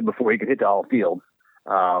 And like I said before, he could hit to all fields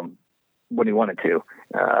when he wanted to.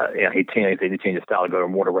 He changed his style to go to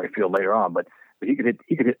more to right field later on. But he could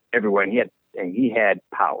hit everywhere, and he had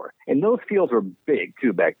power. And those fields were big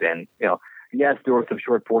too back then. Yes, there were some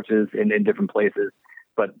short porches in different places,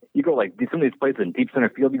 but you go like some of these places in deep center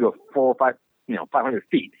field, you go 4 or 5, 500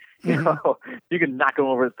 feet. You can knock him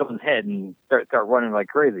over someone's head and start running like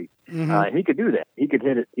crazy. And he could do that. He could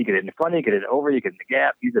hit it. He could hit in front. He could hit it over. He could hit in the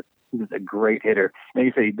gap. He's just a great hitter. And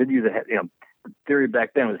you say he did use the theory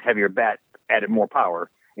back then was heavier bat added more power.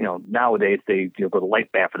 Nowadays they go the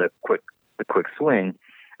light bat for the quick swing.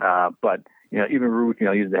 But even Ruth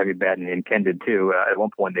used the heavy bat, and Ken did too. At one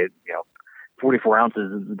point they 44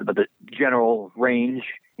 ounces, but the general range,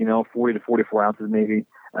 40 to 44 ounces maybe.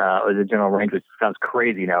 Or the general range, which sounds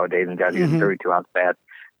crazy nowadays, and guys using 32-ounce bats.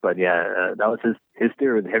 But that was his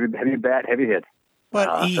theory: heavy bat, heavy hits.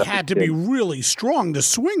 But he had to be really strong to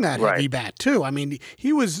swing that heavy bat too. I mean,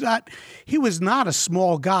 he was not a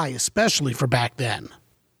small guy, especially for back then.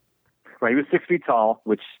 Right, he was 6 feet tall,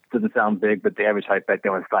 which doesn't sound big, but the average height back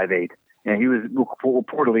then was 5'8". And he was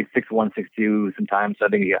reportedly 6'1", 6'2", sometimes. I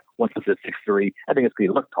think he once was at 6'3". I think it's because he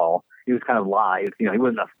looked tall. He was kind of lithe. He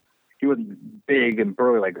wasn't big and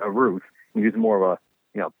burly like a Ruth. He was more of a,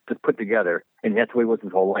 just put together. And that's the way he was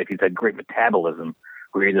his whole life. He's had great metabolism,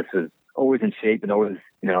 where he just was always in shape and always,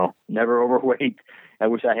 never overweight. I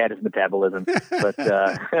wish I had his metabolism, but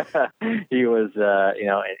he was,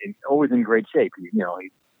 and always in great shape.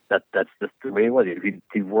 That's just the way it was.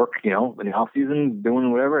 He'd work, in the off season,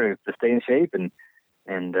 doing whatever to stay in shape, and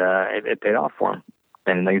it paid off for him.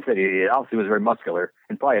 And like you said, he obviously was very muscular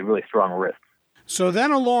and probably had really strong wrists. So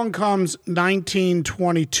then along comes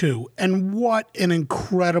 1922, and what an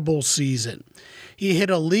incredible season. He hit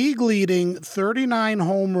a league-leading 39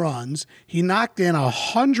 home runs. He knocked in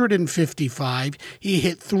 155. He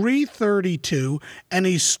hit .332, and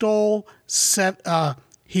he stole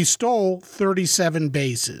 37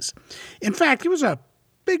 bases. In fact, he was a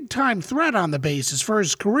big-time threat on the bases. For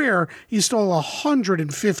his career, he stole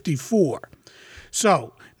 154.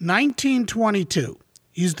 So, 1922.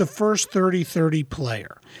 He's the first 30-30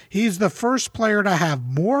 player. He's the first player to have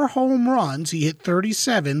more home runs, he hit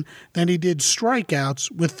 37, than he did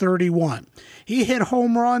strikeouts with 31. He hit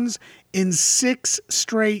home runs in 6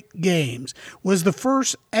 straight games, was the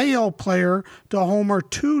first AL player to homer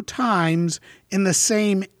 2 times in the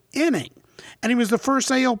same inning. And he was the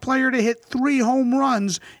first AL player to hit 3 home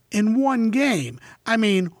runs in 1 game. I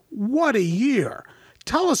mean, what a year.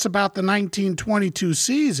 Tell us about the 1922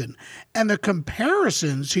 season and the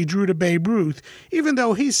comparisons he drew to Babe Ruth, even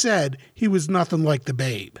though he said he was nothing like the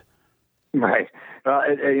Babe. Right.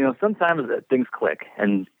 Sometimes things click,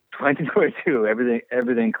 and 2022,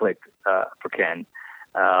 everything clicked for Ken.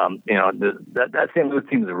 That St. Louis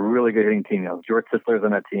team is a really good hitting team. George Sisler's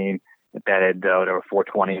on that team. That had over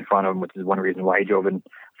 420 in front of him, which is one reason why he drove in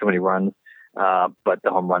so many runs. But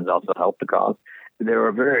the home runs also helped the cause. They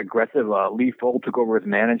were very aggressive. Lee Fold took over as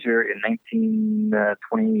manager in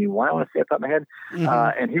 1921. I want to say off the top of my head,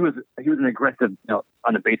 and he was an aggressive,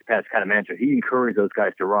 on the base pass kind of manager. He encouraged those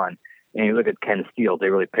guys to run. And you look at Ken Steele; they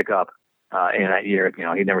really pick up in that year.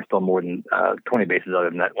 He never stole more than 20 bases other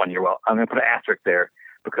than that one year. Well, I'm going to put an asterisk there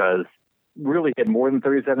because really he had more than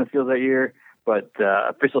 37 steals that year, but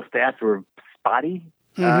official stats were spotty.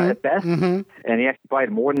 At best, and he actually probably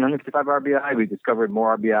had more than 155 RBI. We discovered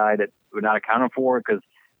more RBI that were not accounted for because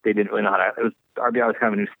they didn't really know how to. RBI was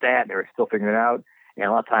kind of a new stat, and they were still figuring it out. And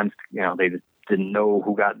a lot of times, they just didn't know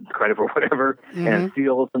who got credit for whatever. And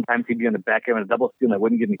steals, sometimes he'd be on the back end of a double steal, and I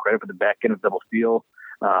wouldn't give him credit for the back end of a double steal.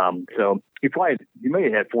 So he may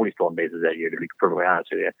have had 40 stolen bases that year, to be perfectly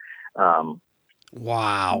honest with you.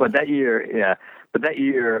 Wow! But that year,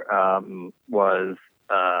 was.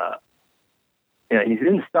 He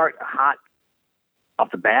didn't start hot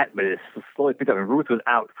off the bat, but it slowly picked up. And Ruth was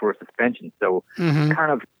out for suspension, so he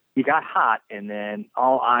got hot, and then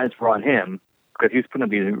all eyes were on him because he was putting up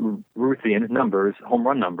these Ruthian numbers, home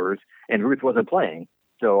run numbers, and Ruth wasn't playing.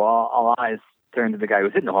 So all eyes turned to the guy who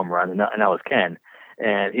was hitting the home run, and that was Ken.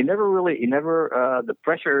 And the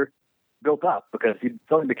pressure built up because he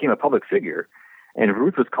suddenly became a public figure. And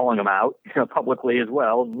Ruth was calling him out, publicly as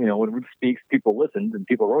well. When Ruth speaks, people listened and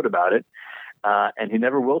people wrote about it. And he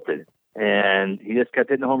never wilted. And he just kept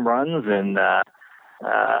hitting home runs. And, like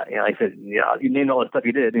I said, you named all the stuff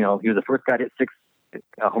he did. He was the first guy to hit 6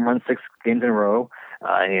 home runs 6 games in a row.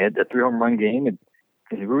 He had a 3 home run game. And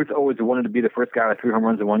Ruth always wanted to be the first guy with 3 home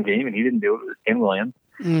runs in one game, and he didn't do it. It was Ken Williams.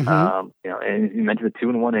 And you mentioned the 2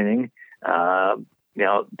 in 1 inning.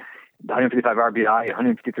 155 RBI,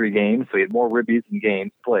 153 games, so he had more ribbies than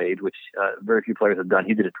games played, which very few players have done.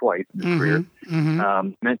 He did it twice in his career.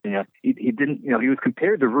 He didn't, he was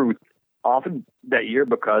compared to Ruth often that year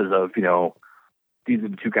because of, these are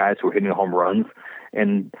the 2 guys who were hitting home runs,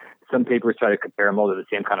 and some papers try to compare them all to the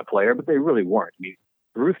same kind of player, but they really weren't. I mean,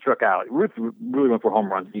 Ruth struck out. Ruth really went for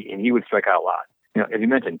home runs, and he would strike out a lot. As you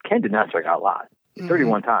mentioned, Ken did not strike out a lot.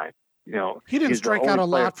 31 times. He didn't strike out a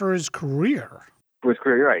lot for his career. For his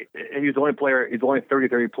career, right. He was the only player, he's the only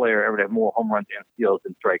 30-30 player ever to have more home runs and steals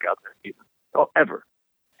than strikeouts in a season. Ever.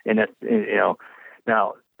 And that's,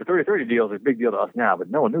 now, the 30-30 deal is a big deal to us now,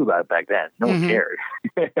 but no one knew about it back then. No one cared.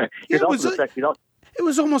 It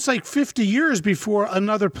was almost like 50 years before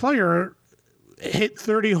another player hit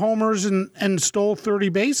 30 homers and stole 30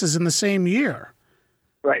 bases in the same year.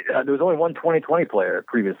 Right. There was only one 20-20 player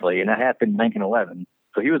previously, and that happened in 1911.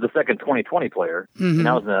 So he was the second 20-20 player, and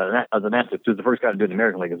that was a National. He was the first guy to do it in the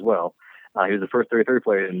American League as well. He was the first 30-30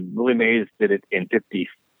 player, and Willie Mays did it in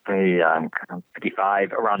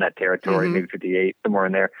 55, around that territory, maybe 58, somewhere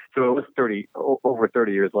in there. So it was over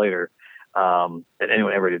 30 years later that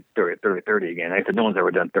anyone ever did 30-30 again. I said no one's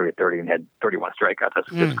ever done 30-30 and had 31 strikeouts.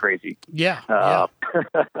 That's just crazy. Yeah. But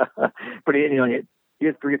he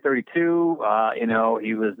had 332.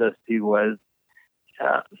 He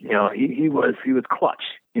was clutch.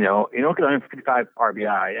 You don't get 155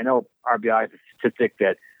 RBI. I know RBI is a statistic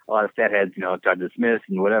that a lot of stat heads, try to dismiss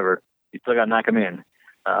and whatever. You still got to knock him in.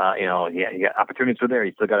 You got opportunities were there.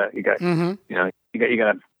 You still got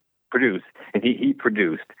to produce, and he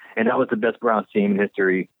produced, and that was the best Browns team in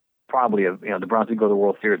history, probably of the Browns did go to the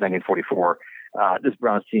World Series in 1944. This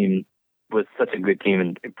Browns team was such a good team,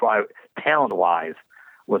 and probably talent-wise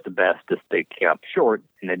was the best. Just they came up short,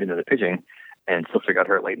 and they didn't have the pitching. And Silver got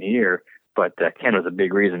hurt late in the year, but Ken was a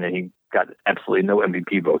big reason, and he got absolutely no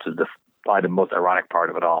MVP votes. Is probably the most ironic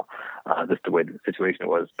part of it all, just the way the situation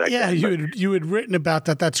was back then. Yeah, you had written about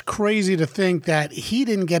that. That's crazy to think that he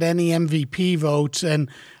didn't get any MVP votes,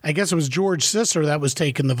 and I guess it was George Sisler that was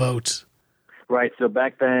taking the votes. Right. So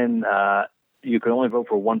back then, you could only vote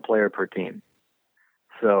for one player per team.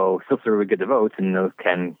 So Sisler would get the votes, and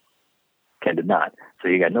Ken did not. So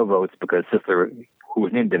he got no votes because Sisler, who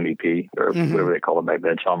was named MVP, or whatever they call it back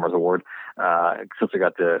then, Chalmers Award. Sisler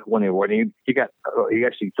got the award. And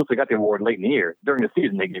Sisler got the award late in the year. During the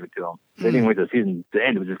season, they gave it to him. They didn't wait till the season to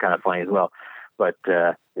end, which is kind of funny as well. But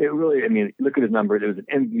it really, look at his numbers. It was an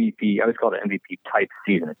MVP. I always call it an MVP type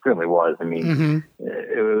season. It certainly was. It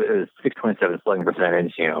was 627 slugging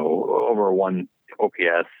percentage, over a 1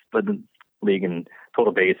 OPS, led the league in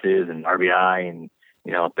total bases and RBI, and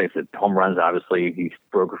things that home runs. Obviously, he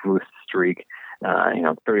broke Ruth's streak.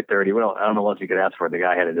 30-30. Well, I don't know what else you could ask for. The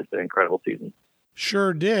guy had just an incredible season.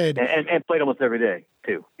 Sure did. And played almost every day,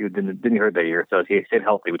 too. He didn't hurt that year, so he stayed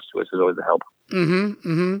healthy, which was always a help.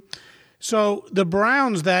 So the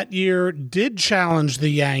Browns that year did challenge the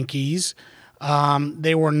Yankees.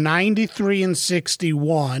 They were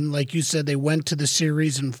 93-61. Like you said, they went to the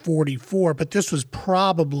series in 44, but this was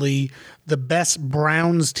probably the best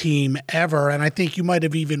Browns team ever. And I think you might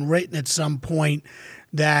have even written at some point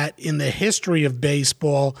that in the history of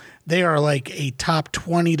baseball, they are like a top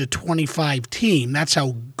 20 to 25 team. That's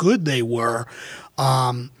how good they were.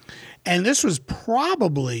 And this was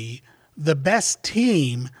probably the best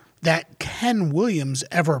team that Ken Williams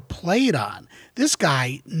ever played on. This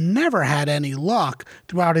guy never had any luck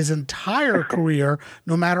throughout his entire career,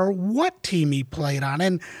 no matter what team he played on.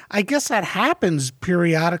 And I guess that happens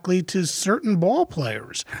periodically to certain ball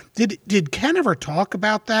players. Did Ken ever talk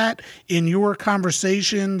about that in your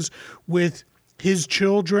conversations with his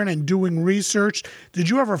children and doing research? Did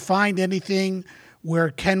you ever find anything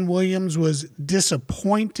where Ken Williams was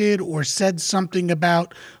disappointed or said something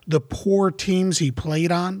about the poor teams he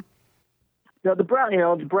played on? The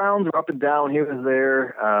Browns were up and down. He was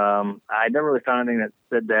there. I never really found anything that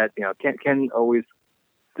said that. Ken always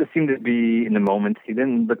just seemed to be in the moment. He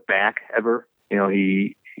didn't look back ever.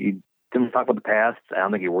 He didn't talk about the past. I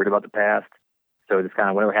don't think he worried about the past. So just kind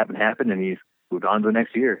of whatever happened, and he's moved on to the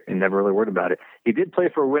next year and never really worried about it. He did play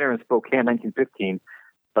for a winner in Spokane, 1915,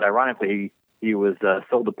 but ironically, he was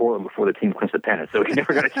sold to Portland before the team clinched the pennant, so he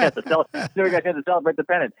never got a chance to celebrate the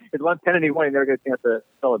pennant. His one pennant he won, he never got a chance to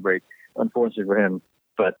celebrate. Unfortunately for him,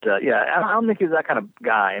 but I don't think he's that kind of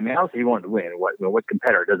guy. I mean, obviously he wanted to win. What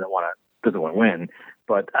competitor doesn't want to win?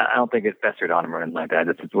 But I don't think it festered on him or anything like that.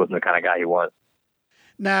 It just wasn't the kind of guy he was.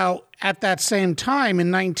 Now, at that same time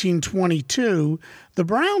in 1922, the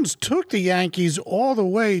Browns took the Yankees all the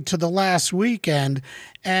way to the last weekend,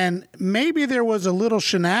 and maybe there was a little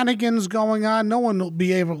shenanigans going on. No one will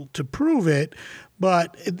be able to prove it,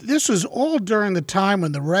 but this was all during the time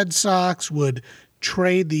when the Red Sox would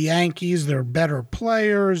trade the Yankees. They're better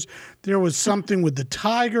players. There was something with the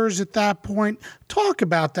Tigers at that point. Talk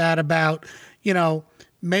about that,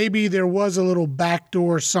 maybe there was a little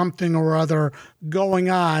backdoor something or other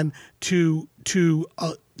going on to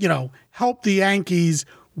help the Yankees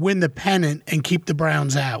win the pennant and keep the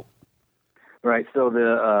Browns out. Right. So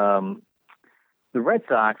the Red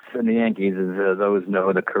Sox and the Yankees, as those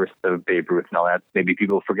know, the curse of Babe Ruth and all that. Maybe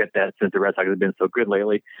people forget that since the Red Sox have been so good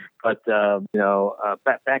lately. But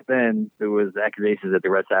back then there was accusations that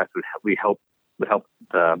the Red Sox would help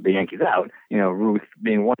the Yankees out. Ruth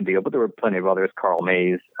being one deal, but there were plenty of others. Carl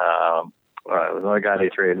Mays, was another guy they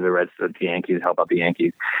traded to the Yankees to help out the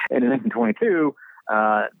Yankees. And in 1922,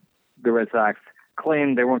 the Red Sox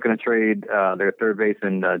claimed they weren't going to trade their third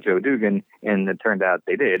baseman Joe Dugan, and it turned out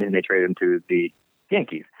they did, and they traded him to the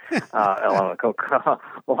Yankees, along with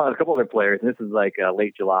a couple other players. And this is like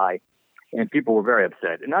late July, and people were very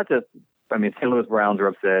upset. And not just, St. Louis Browns were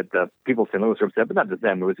upset. People in St. Louis were upset, but not just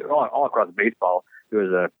them. It was all across baseball. There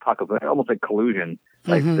was a talk of almost like collusion.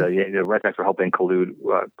 Like the Red Sox were helping collude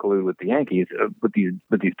with the Yankees with these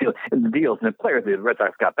deals. And the players the Red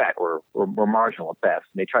Sox got back were marginal at best.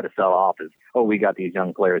 And they tried to sell off as, we got these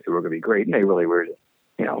young players who were going to be great, and they really were just,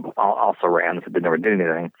 also ran, so they never did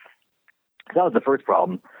anything. So that was the first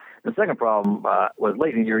problem. The second problem was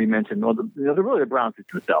late in the year. You mentioned, the Browns did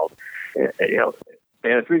themselves. They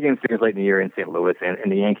had a 3-game series late in the year in St. Louis,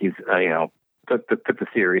 and the Yankees, took the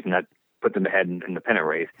series, and that put them ahead in the pennant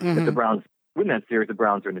race. If the Browns win that series, the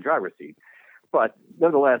Browns are in the driver's seat. But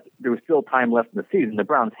nevertheless, there was still time left in the season. The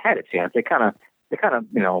Browns had a chance. They kind of,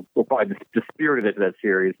 were probably dispirited into that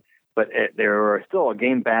series. But they were still a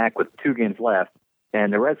game back with 2 games left.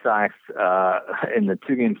 And the Red Sox, in the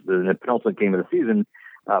 2 games, the penultimate game of the season,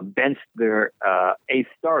 benched their ace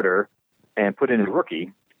starter and put in a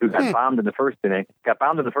rookie who got bombed in the first inning.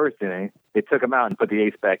 They took him out and put the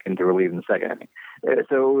ace back in to relieve in the second inning.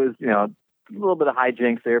 So it was, a little bit of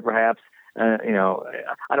hijinks there, perhaps. I don't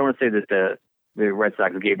want to say that the Red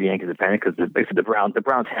Sox gave the Yankees a pennant because basically the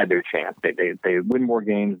Browns had their chance. They win more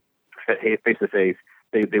games face to face.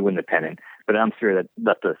 They win the pennant. But I'm sure that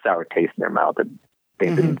left a sour taste in their mouth that they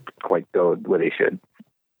didn't quite go where they should.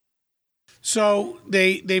 So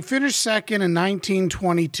they finished second in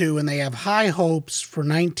 1922, and they have high hopes for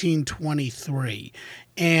 1923.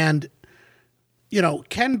 And,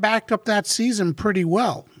 Ken backed up that season pretty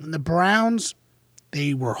well. And the Browns,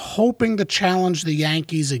 they were hoping to challenge the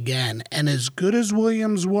Yankees again. And as good as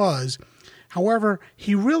Williams was, however,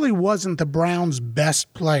 he really wasn't the Browns'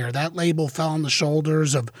 best player. That label fell on the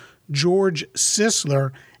shoulders of George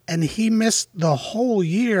Sisler, and he missed the whole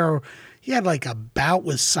year. He had like a bout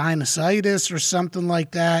with sinusitis or something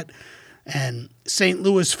like that. And St.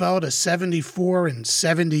 Louis fell to 74 and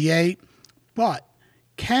 78, but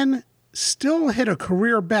Ken still hit a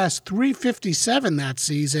career best 357 that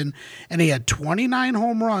season, and he had 29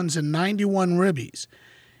 home runs and 91 ribbies.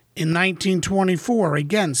 In 1924,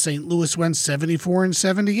 again, St. Louis went 74 and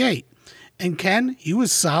 78. And Ken, he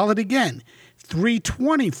was solid again,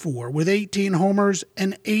 324 with 18 homers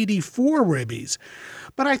and 84 ribbies.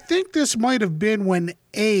 But I think this might have been when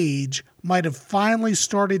age might have finally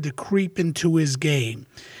started to creep into his game.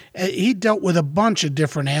 He dealt with a bunch of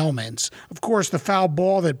different ailments. Of course, the foul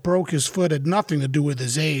ball that broke his foot had nothing to do with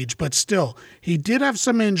his age, but still, he did have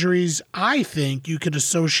some injuries I think you could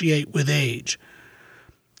associate with age.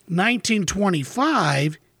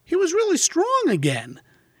 1925, he was really strong again.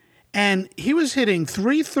 And he was hitting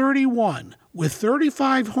 .331 with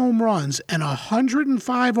 35 home runs and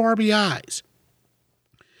 105 RBIs.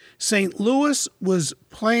 St. Louis was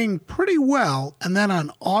playing pretty well, and then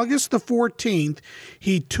on August the 14th,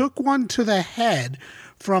 he took one to the head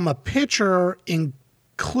from a pitcher in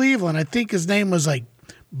Cleveland. I think his name was like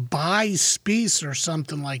By Speece or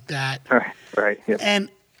something like that. Right. Yep.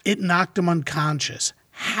 And it knocked him unconscious.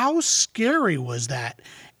 How scary was that?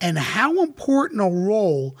 And how important a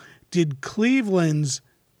role did Cleveland's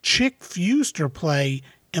Chick Fuster play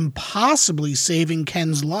in possibly saving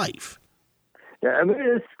Ken's life? Yeah, I mean,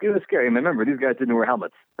 it was scary. I mean, remember, these guys didn't wear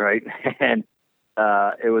helmets, right? And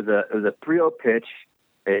it was a 3-0 pitch.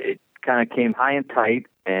 It kind of came high and tight,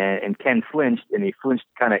 and Ken flinched, and he flinched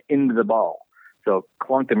kind of into the ball. So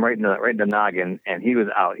clunked him right in the noggin, and he was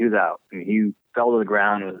out. I mean, he fell to the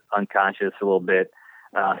ground, was unconscious a little bit.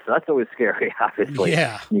 So that's always scary, obviously.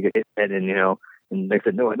 Yeah. You get hit, and and they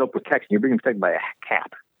said no protection. You're being protected by a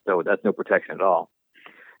cap, so that's no protection at all.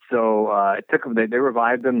 So it took them. They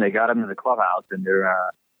revived him. They got him in the clubhouse, and they're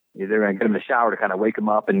going to get him in the shower to kind of wake him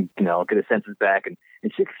up and get his senses back. And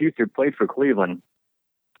Chick Fuster played for Cleveland,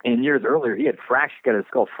 and years earlier he had got his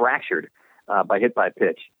skull fractured by hit by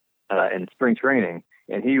pitch in spring training.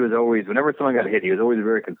 And he was always, whenever someone got hit, he was always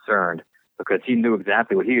very concerned because he knew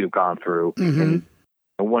exactly what he had gone through and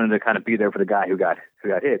wanted to kind of be there for the guy who got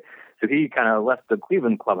hit. So he kind of left the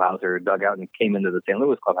Cleveland clubhouse or dugout and came into the St.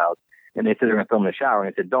 Louis clubhouse. And they said they're going to throw him in the shower.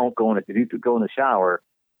 And they said, don't go in. If you go in the shower,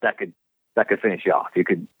 that could finish you off. You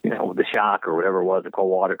could, with the shock or whatever it was, the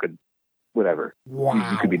cold water could, whatever.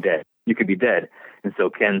 Wow. You could be dead. You could be dead. And so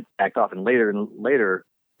Ken backed off. And later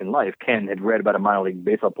in life, Ken had read about a minor league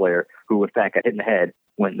baseball player who, in fact, got hit in the head,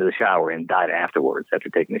 went into the shower and died afterwards after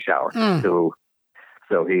taking the shower. So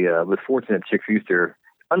he was fortunate Chick Fuster,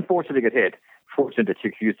 unfortunate to get hit, fortunate that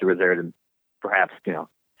Chick Fuster was there to perhaps,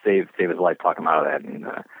 save his life, talk him out of that.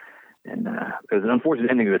 And it was an unfortunate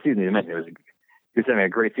ending of the season. You mentioned he was having a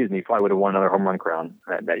great season. He probably would have won another home run crown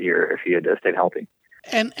that year if he had stayed healthy.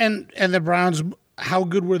 And the Browns, how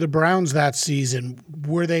good were the Browns that season?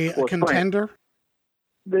 Were they a contender?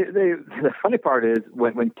 The funny part is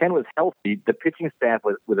when Ken was healthy, the pitching staff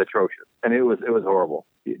was atrocious, and it was horrible.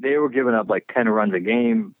 They were giving up like 10 runs a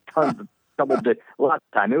game, tons of a lot of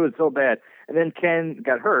time. It was so bad. And then Ken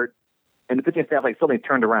got hurt. And the pitching staff suddenly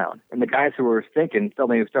turned around, and the guys who were stinking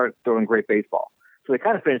suddenly started throwing great baseball. So they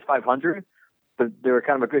kind of finished 500, but they were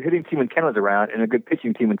kind of a good hitting team when Ken was around, and a good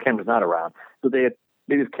pitching team when Ken was not around. So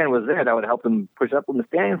maybe if Ken was there, that would help them push up in the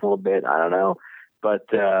standings a little bit. I don't know, but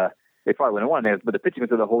they probably wouldn't have won. But the pitching was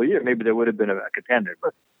through the whole year. Maybe they would have been a contender.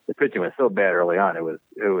 But the pitching was so bad early on. It was.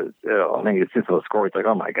 I think it's just a score. It's like,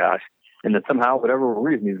 oh my gosh! And then somehow, whatever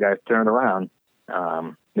reason, these guys turned around.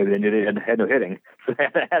 Maybe they knew they had no hitting, so they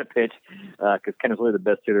had to pitch because Ken was really the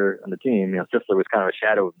best hitter on the team. Sisler was kind of a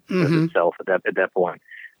shadow of himself at that point.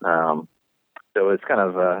 So it's kind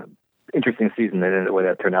of an interesting season the way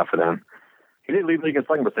that turned out for them. He did lead the league in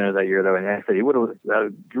slugging percentage that year, though, and I said he would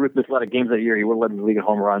have Drew missed a lot of games that year. He would have led the league in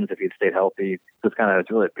home runs if he'd stayed healthy. So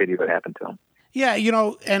it's really a pity what happened to him. Yeah,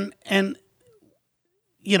 and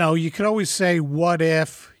you could always say what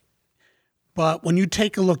if. But when you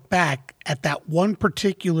take a look back at that one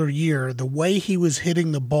particular year, the way he was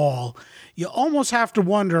hitting the ball, you almost have to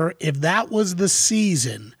wonder if that was the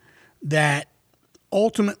season that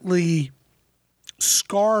ultimately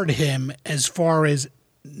scarred him as far as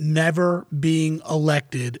never being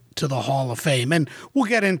elected to the Hall of Fame. And we'll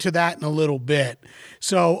get into that in a little bit.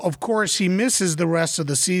 So, of course, he misses the rest of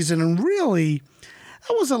the season, and really,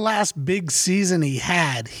 that was the last big season he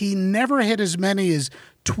had. He never hit as many as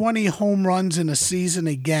 20 home runs in a season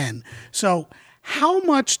again. So how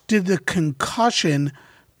much did the concussion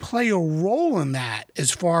play a role in that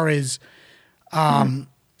as far as,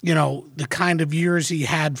 the kind of years he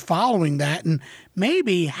had following that? And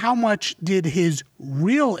maybe how much did his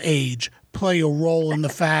real age play a role in the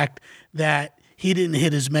fact that he didn't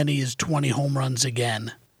hit as many as 20 home runs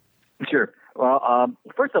again? Sure. Well,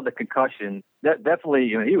 first off, the concussion, that definitely,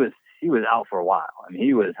 he was out for a while. I mean,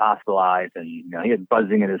 he was hospitalized, and he had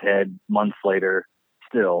buzzing in his head months later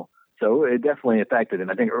still. So it definitely affected him.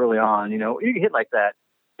 I think early on, you get hit like that,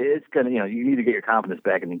 it's gonna, you need to get your confidence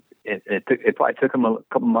back, and it probably took him a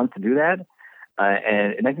couple months to do that.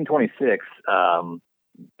 And in 1926,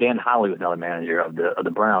 Dan Holley was now the manager of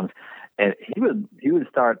the Browns, and he would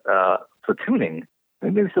start platooning.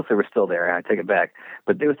 Maybe still say we're still there. I take it back,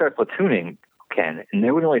 but they would start platooning Ken, and they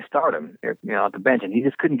wouldn't really start him, at the bench, and he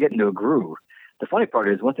just couldn't get into a groove. The funny part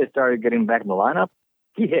is, once they started getting him back in the lineup,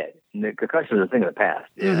 he hit. And the concussion was a thing of the past.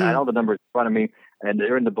 Mm-hmm. I know the numbers in front of me, and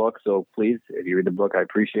they're in the book. So please, if you read the book, I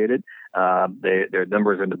appreciate it. Their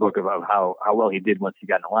numbers are in the book of how well he did once he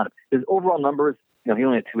got in the lineup. His overall numbers, he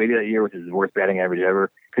only had 280 that year, which is his worst batting average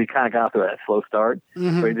ever, because he kind of got off to a slow start.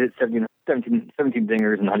 Mm-hmm. But he did 17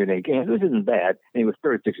 dingers in 108 games, which isn't bad. And he was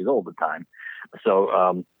 36 years old at the time. So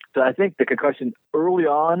I think the concussion early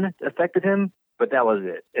on affected him, but that was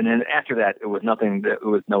it. And then after that, it was nothing. It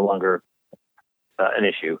was no longer an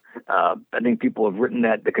issue. I think people have written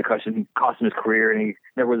that the concussion cost him his career, and he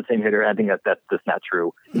never was the same hitter. I think that's just not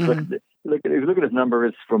true. Mm-hmm. If you look at his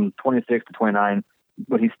numbers from 26 to 29,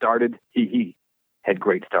 when he started, he had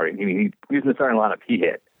great starting. He was in the starting lineup. He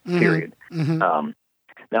hit. Mm-hmm. Period. Mm-hmm.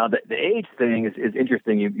 Now the age thing is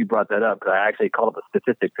interesting. You brought that up, because I actually called up a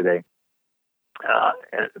statistic today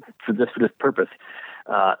for this purpose.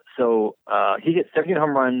 So he hit 17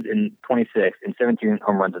 home runs in 26 and 17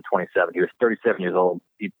 home runs in 27. He was 37 years old.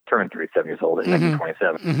 He turned 37 years old in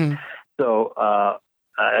 1927. Mm-hmm. So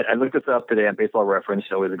I looked this up today on Baseball Reference.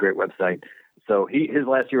 It was a great website. So his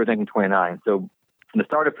last year was 1929. So from the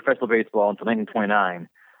start of professional baseball until 1929,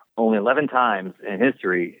 only 11 times in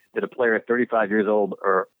history did a player at 35 years old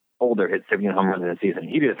or older hit 17 home runs in a season.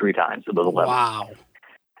 He did it 3 times of those 11. Wow.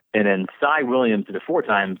 And then Cy Williams did it 4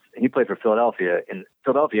 times. He played for Philadelphia, and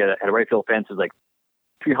Philadelphia had a right field fence that was like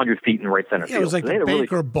 300 feet in right center field. It was like the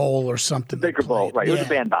Baker Bowl or something. Baker Bowl, right. Yeah. It was a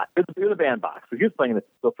bandbox. It was a bandbox. So he was playing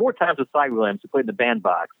so 4 times with Cy Williams, who played in the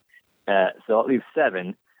bandbox. So at least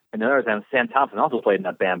 7. And another time, Sam Thompson also played in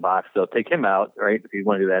that bandbox. So take him out, right, if you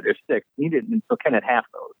want to do that. There's 6. He didn't, so Ken had half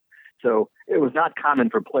those. So it was not common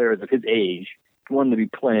for players of his age, 1, to be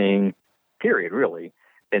playing, period, really,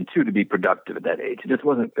 and 2, to be productive at that age. It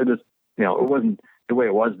wasn't the way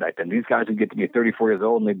it was back then. These guys would get to be 34 years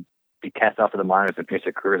old and they'd be cast off to the minors and finish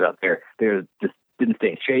their careers out there. They just didn't stay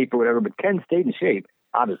in shape or whatever, but Ken stayed in shape,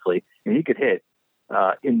 obviously, and he could hit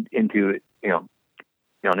into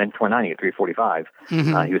 1929, he hit 345.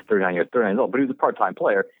 Mm-hmm. He was 39 years old, but he was a part-time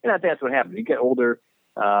player, and I think that's what happened. You get older,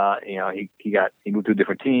 he moved to a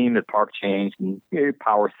different team, the park changed, and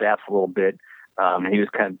power saps a little bit, and he was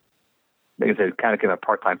kind of became a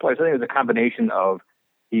part-time player. So I think it was a combination of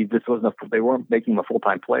they weren't making him a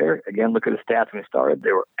full-time player. Again, look at his stats when he started.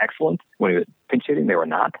 They were excellent. When he was pinch hitting, they were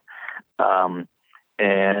not. And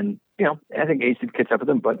I think age did catch up with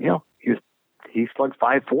him, but he slugged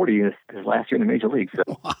 540 his last year in the major league.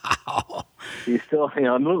 So wow. He's still,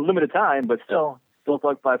 limited time, but still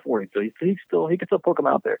slugged 540. So he can still poke him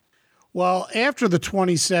out there. Well, after the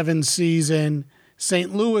 27 season,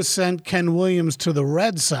 St. Louis sent Ken Williams to the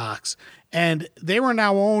Red Sox, and they were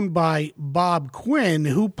now owned by Bob Quinn,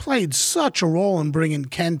 who played such a role in bringing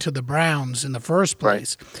Ken to the Browns in the first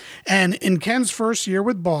place. Right. And in Ken's first year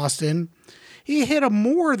with Boston, he hit a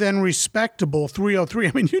more than respectable 303.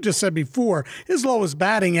 I mean, you just said before, his lowest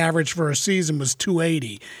batting average for a season was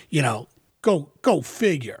 280. Go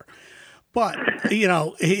figure. But,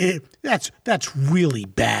 that's really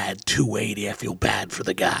bad, 280. I feel bad for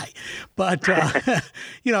the guy. But,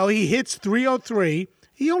 he hits 303.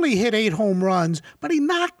 He only hit 8 home runs, but he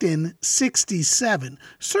knocked in 67,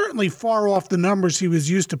 certainly far off the numbers he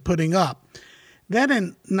was used to putting up. Then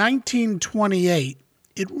in 1928,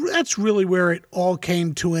 that's really where it all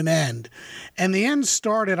came to an end. And the end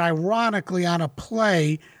started, ironically, on a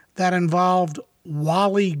play that involved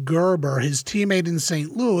Wally Gerber, his teammate in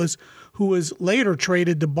St. Louis, who was later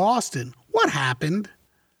traded to Boston. What happened?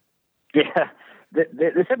 Yeah,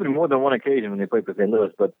 this happened more than one occasion when they played for St.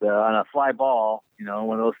 Louis, but on a fly ball,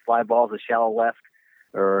 one of those fly balls, a shallow left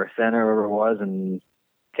or center, whatever it was, and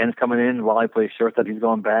Ken's coming in, Wally plays shortstop, he's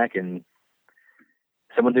going back, and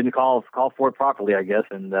someone didn't call for it properly, I guess,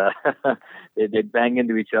 and they bang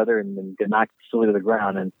into each other and get knocked silly to the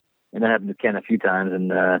ground, and that happened to Ken a few times.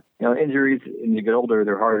 And injuries, when you get older,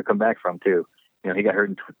 they're harder to come back from too. He got hurt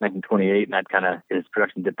in 1928, and that kind of his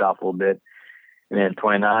production dipped off a little bit. And then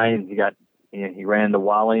 29, he ran into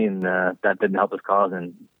Wally, and that didn't help his cause.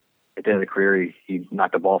 And at the end of the career, he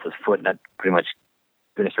knocked the ball off his foot, and that pretty much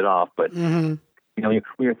finished it off. But You know, when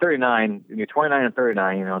you're 39, when you're 29 and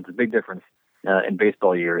 39, you know, it's a big difference in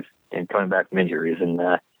baseball years and coming back from injuries. And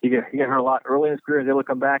you get hurt a lot early in his career and able to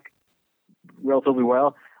come back relatively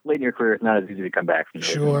well. Late in your career, it's not as easy to come back from those.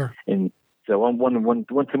 Sure. And so one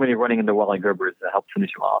too many running into Wally Gerbers helped finish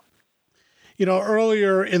him off. You know,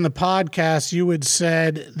 earlier in the podcast, you had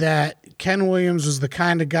said that Ken Williams was the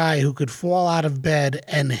kind of guy who could fall out of bed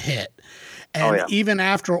and hit. And even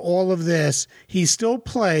after all of this, he still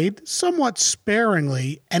played somewhat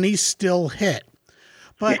sparingly, and he still hit.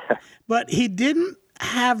 But he didn't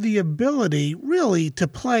have the ability really to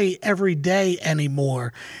play every day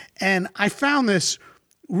anymore. And I found this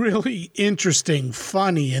really interesting,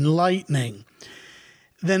 funny, enlightening.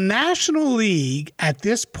 The National League at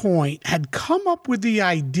this point had come up with the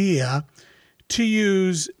idea to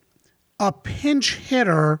use a pinch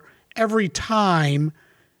hitter every time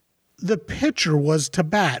the pitcher was to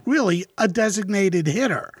bat, really a designated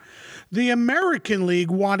hitter. The American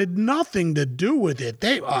League wanted nothing to do with it.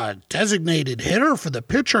 They are a designated hitter for the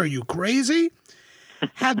pitcher. Are you crazy?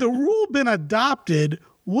 Had the rule been adopted,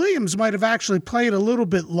 Williams might have actually played a little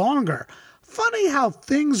bit longer. Funny how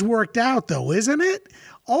things worked out, though, isn't it?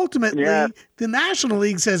 Ultimately, the National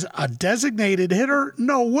League says a designated hitter,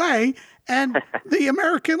 no way, and the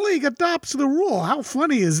American League adopts the rule. How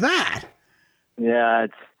funny is that? Yeah,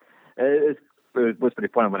 it was pretty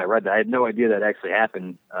funny when I read that. I had no idea that actually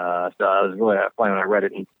happened, so I was really funny when I read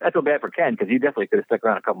it. And I feel bad for Ken because he definitely could have stuck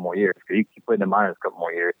around a couple more years because he played in the minors a couple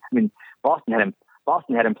more years. I mean, Boston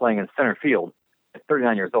had him playing in center field at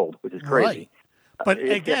 39 years old, which is crazy. Right. But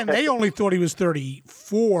again, they only thought he was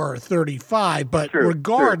 34, 35. But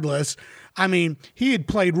regardless, I mean, he had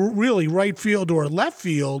played really right field or left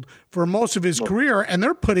field for most of his career, and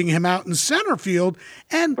they're putting him out in center field.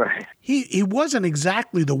 And he wasn't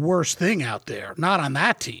exactly the worst thing out there, not on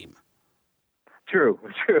that team. True.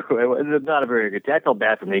 It was not a very good team. I felt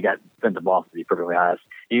bad for him. He got sent to Boston, to be perfectly honest.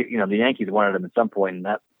 The Yankees wanted him at some point, and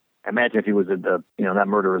that. Imagine if he was in that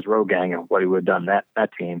Murderers Row gang and what he would have done that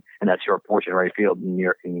team and that short portion right field in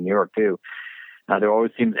New York too. There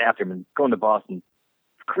always seems after him and going to Boston,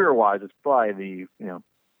 career wise, it's probably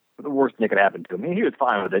the worst thing that could happen to him. I mean, he was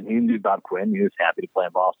fine with it. He knew Bob Quinn. He was happy to play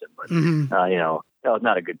in Boston, but that was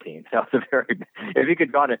not a good team. That was if he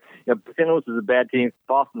could gone to St. Louis was a bad team.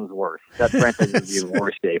 Boston was worse. That franchise was even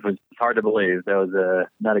worse shape. It's hard to believe. That was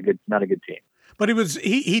not a good team. But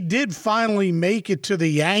he did finally make it to the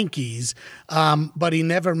Yankees, but he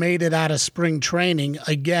never made it out of spring training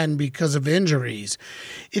again because of injuries.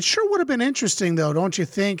 It sure would have been interesting, though, don't you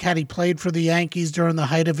think, had he played for the Yankees during the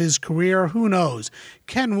height of his career? Who knows?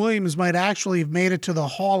 Ken Williams might actually have made it to the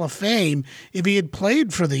Hall of Fame if he had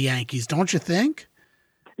played for the Yankees, don't you think?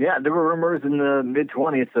 Yeah, there were rumors in the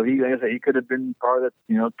mid-20s, so he could have been part of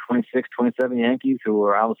the 26, 27 Yankees who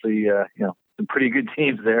were obviously some pretty good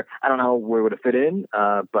teams there. I don't know where it would have fit in,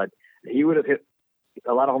 but he would have hit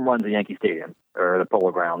a lot of home runs at Yankee Stadium or the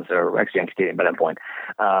Polo Grounds, or actually Yankee Stadium by that point,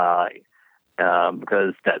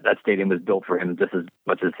 because that stadium was built for him just as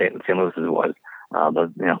much as St. Louis's was.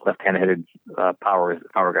 The left-handed power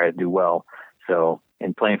guys do well, so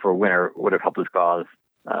and playing for a winner would have helped his cause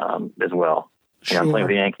as well. Sure. Playing with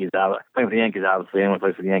the Yankees, obviously, anyone who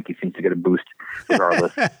plays for the Yankees seems to get a boost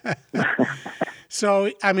regardless. So,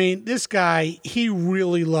 I mean, this guy, he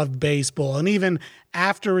really loved baseball. And even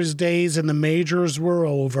after his days in the majors were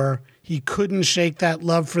over, he couldn't shake that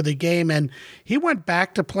love for the game. And he went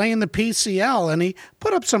back to playing the PCL, and he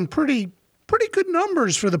put up some pretty good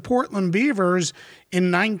numbers for the Portland Beavers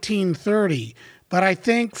in 1930. But I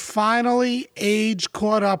think finally age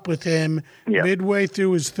caught up with him midway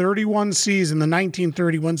through his 31 season, the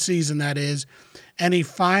 1931 season, that is, and he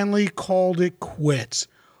finally called it quits.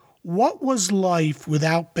 What was life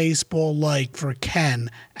without baseball like for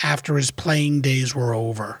Ken after his playing days were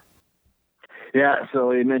over? Yeah,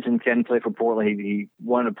 so you mentioned Ken played for Portland. He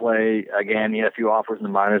wanted to play again. He had a few offers in the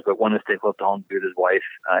minors, but wanted to stay close to home to be with his wife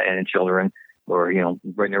and children, or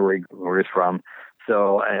right near where he's from.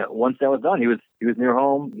 So once that was done, he was near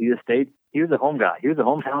home. He was a home guy. He was a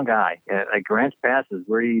hometown guy. Like Grants Pass is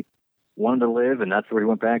where he wanted to live, and that's where he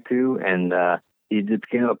went back to. And he just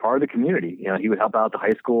became a part of the community. He would help out the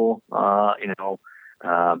high school.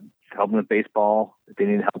 Helping with baseball if they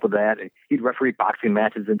needed help with that. He'd referee boxing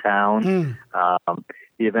matches in town.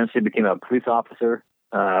 He eventually became a police officer,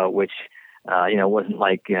 which wasn't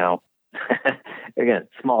like again,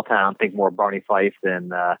 small town. Think more Barney Fife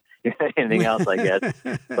than anything else, I guess.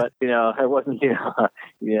 But it wasn't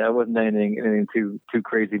it wasn't anything too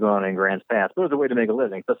crazy going on in Grants Pass. But it was a way to make a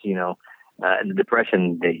living, especially in the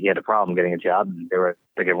Depression. He had a problem getting a job. They were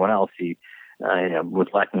like everyone else. He was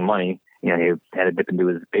lacking money, he had to dip into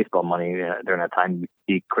his baseball money during that time.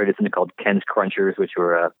 He created something called Ken's Crunchers, which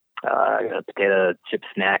were a potato chip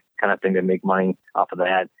snack kind of thing to make money off of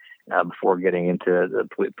that before getting into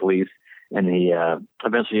the police. And he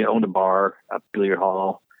eventually owned a bar, a billiard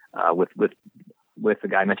hall, with the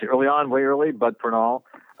guy I mentioned early on, way early, Bud Pernall,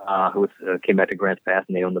 who came back to Grants Pass,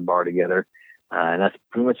 and they owned the bar together. And that's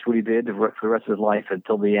pretty much what he did for the rest of his life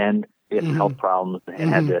until the end. He had some health problems and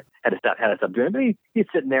had to stop doing it. But he'd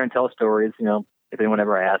sit in there and tell stories, if anyone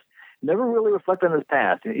ever asked. Never really reflected on his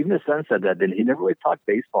past. Even his son said that, didn't he? Never really talked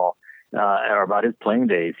baseball or about his playing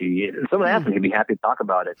days. Someone asked him, he'd be happy to talk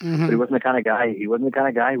about it. But he wasn't the kind of guy. He wasn't the kind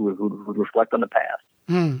of guy who would reflect on the past.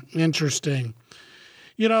 Interesting.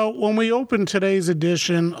 When we opened today's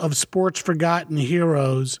edition of Sports Forgotten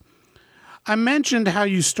Heroes, I mentioned how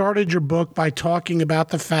you started your book by talking about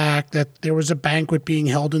the fact that there was a banquet being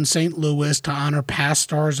held in St. Louis to honor past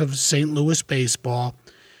stars of St. Louis baseball.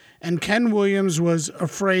 And Ken Williams was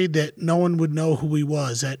afraid that no one would know who he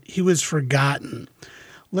was, that he was forgotten.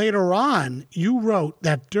 Later on, you wrote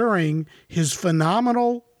that during his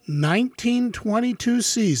phenomenal 1922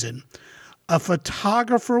 season, a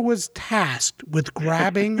photographer was tasked with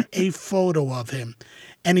grabbing a photo of him,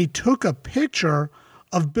 and he took a picture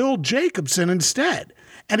of Bill Jacobson instead.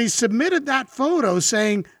 And he submitted that photo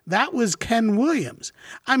saying that was Ken Williams.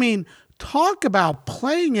 I mean, talk about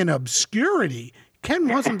playing in obscurity. Ken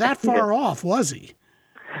wasn't that far off, was he?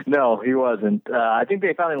 No, he wasn't. I think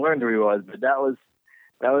they finally learned who he was, but that was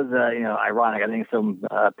ironic. I think some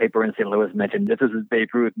paper in St. Louis mentioned this is Babe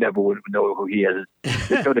Ruth, never would know who he is.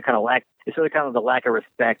 It showed the kind of the lack of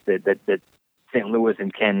respect that St. Louis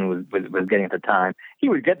and Ken was getting at the time. He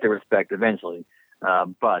would get the respect eventually,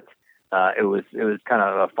 but it was kind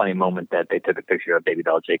of a funny moment that they took a picture of Baby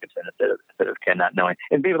Doll Jacobson instead of Ken not knowing.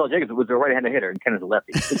 And Baby Doll Jacobson was a right-handed hitter, and Ken is a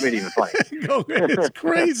lefty. It made it even funny. It's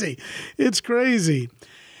crazy. It's crazy.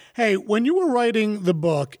 Hey, when you were writing the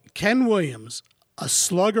book, Ken Williams, A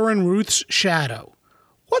Slugger in Ruth's Shadow,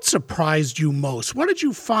 what surprised you most? What did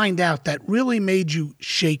you find out that really made you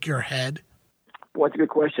shake your head? Well, that's a good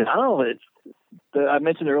question. I don't know. I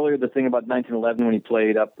mentioned earlier the thing about 1911 when he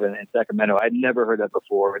played up in Sacramento. I'd never heard that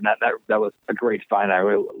before, and that was a great find. I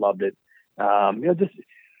really loved it. Just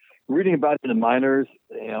reading about him in the minors,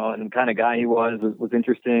 and the kind of guy he was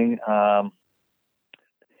interesting. I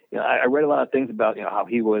read a lot of things about how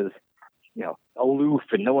he was, aloof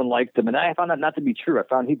and no one liked him, and I found that not to be true. I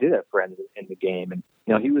found he did have friends in the game, and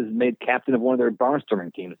he was made captain of one of their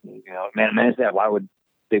barnstorming teams. And, manage that. Why would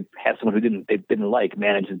they have someone who they didn't like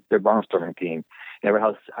manage their barnstorming team? And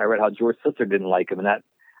I read how George Sisler didn't like him, and that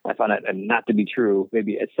I found that not to be true.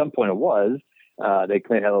 Maybe at some point it was. They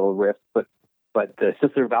had a little rift, but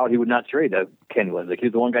Sisler vowed he would not trade Ken Williams. Like, he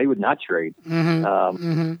was the one guy he would not trade.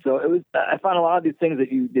 So it was. I found a lot of these things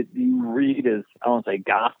that you read as, I don't want to say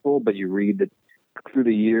gospel, but you read that through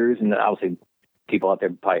the years, and obviously people out there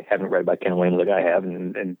probably haven't read about Ken Williams like I have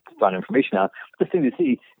and found information out. But the thing to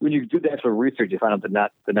see, when you do the actual research, you find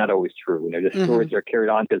out they're not always true. The stories are carried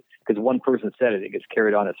on because one person said it gets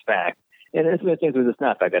carried on as fact. And it's one of the things with this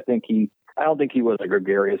not fact. I don't think he was a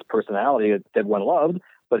gregarious personality that everyone loved,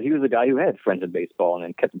 but he was a guy who had friends in baseball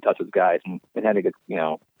and kept in touch with guys and had a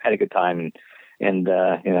good time and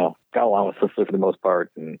got along with Sisler for the most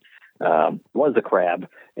part and was a crab.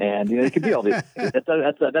 And he could be all these.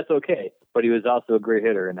 That's okay. But he was also a great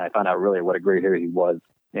hitter, and I found out really what a great hitter he was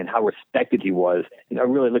and how respected he was.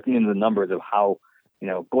 Really looking into the numbers of how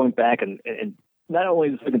going back and not only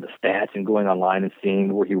just looking at the stats and going online and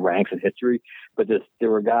seeing where he ranks in history, but there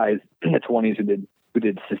were guys in the 20s who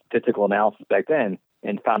did statistical analysis back then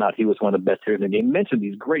and found out he was one of the best hitters in the game. Mentioned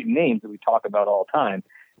these great names that we talk about all the time.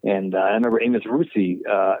 And I remember Amos Rusi,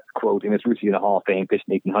 Amos Rusi in the Hall of Fame, pitched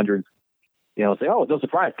in the 1800s. Say, oh, no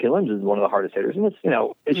surprise, Ken Williams is one of the hardest hitters. And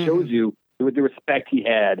it shows you the respect he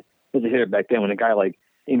had as a hitter back then. When a guy like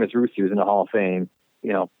Amos Rusi was in the Hall of Fame,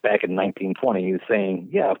 back in 1920, he was saying,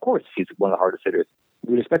 yeah, of course, he's one of the hardest hitters.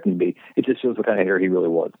 We would expect him to be. It just shows what kind of hitter he really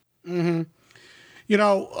was. Mm-hmm.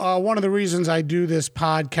 One of the reasons I do this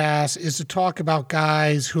podcast is to talk about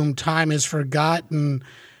guys whom time has forgotten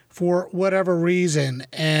for whatever reason.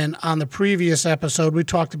 And on the previous episode, we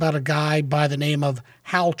talked about a guy by the name of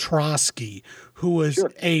Hal Trosky, who was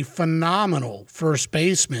a phenomenal first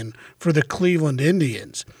baseman for the Cleveland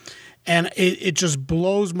Indians. And it just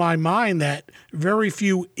blows my mind that very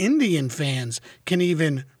few Indian fans can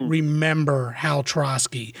even remember Hal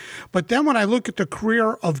Trosky. But then when I look at the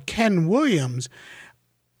career of Ken Williams,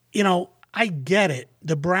 I get it.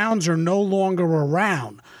 The Browns are no longer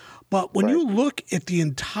around. But when you look at the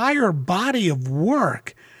entire body of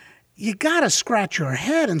work, you got to scratch your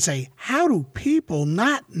head and say, how do people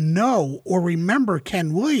not know or remember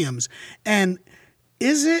Ken Williams? And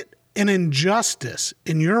is it an injustice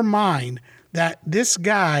in your mind that this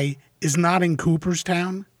guy is not in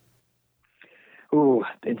Cooperstown? Ooh,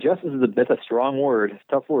 injustice that's a strong word. It's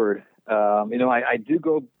a tough word. I do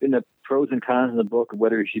go in the pros and cons of the book,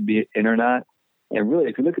 whether he should be in or not. And really,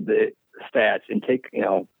 if you look at the stats and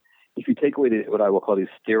if you take away what I will call the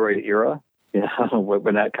steroid era,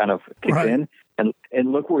 when that kind of kicked in, and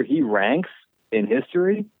look where he ranks in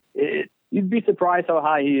history, you'd be surprised how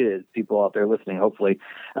high he is. People out there listening, hopefully,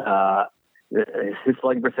 his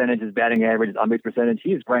slugging percentage, his batting average, his on-base percentage,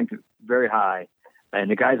 he's ranked very high,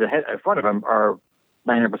 and the guys in front of him are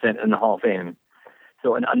 900% in the Hall of Fame.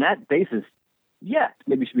 So, on that basis,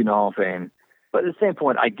 maybe he should be in the Hall of Fame. But at the same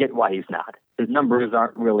point, I get why he's not. His numbers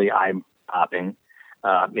aren't really eye-popping.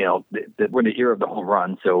 We're in the era of the home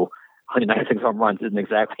run, so 196 home runs isn't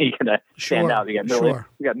exactly going to stand out. You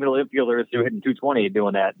got middle infielders who are hitting 220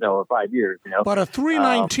 doing that over 5 years. But a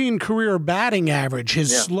 319 career batting average,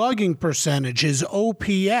 his slugging percentage, his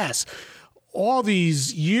OPS, all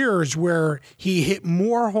these years where he hit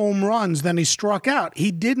more home runs than he struck out.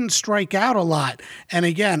 He didn't strike out a lot. And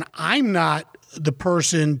again, I'm not the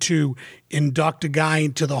person to induct a guy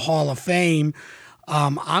into the Hall of Fame.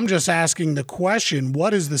 I'm just asking the question,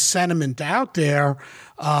 what is the sentiment out there?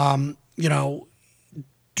 Do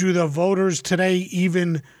the voters today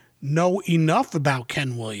even know enough about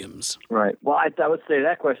Ken Williams? Right. Well, I would say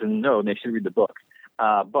that question, no, they should read the book.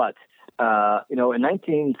 But in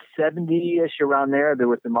 1970-ish, around there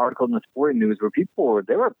was some articles in the Sporting News where people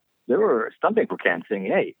they were stumping for Ken, saying,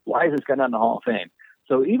 "Hey, why is this guy not in the Hall of Fame?"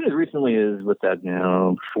 So even as recently as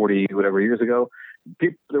 40 whatever years ago,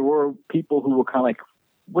 there were people who were kind of like,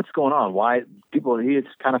 "What's going on? Why he is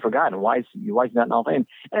kind of forgotten? Why is he not in the Hall of Fame?"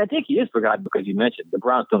 And I think he is forgotten because you mentioned the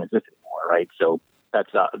Browns don't exist anymore, right? So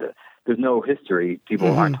that's there's no history.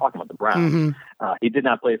 People aren't talking about the Browns. He did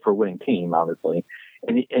not play for a winning team, obviously.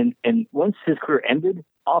 And once his career ended,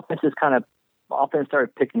 offense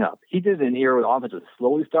started picking up. He did an era where the offense was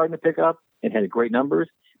slowly starting to pick up and had great numbers,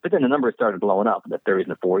 but then the numbers started blowing up in the 30s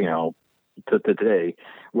and the 40s, to today,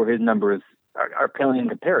 where his numbers are paling in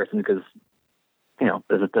comparison because,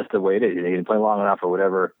 that's the way it is. He didn't play long enough or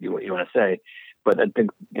whatever you want to say. But I think,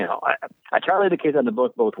 I try to lay the case on the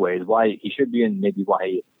book both ways, why he should be in, maybe why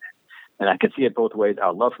he isn't. And I can see it both ways. I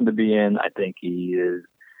would love him to be in. I think he is,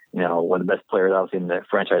 one of the best players, obviously, in the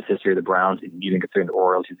franchise history of the Browns. Even considering the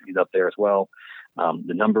Orioles, he's up there as well.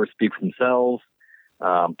 The numbers speak for themselves.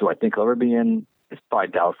 Do I think he'll ever be in? It's probably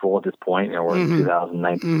doubtful at this point. We're in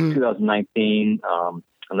 2019.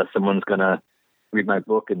 Unless someone's going to read my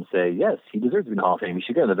book and say, yes, he deserves to be in the Hall of Fame. He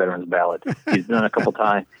should get on the veterans ballot. He's been in a couple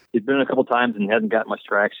times. He's been in a couple times and hasn't got much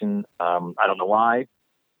traction. I don't know why.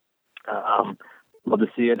 Love to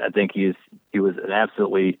see it. I think he was an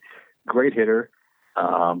absolutely great hitter.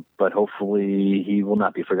 But hopefully he will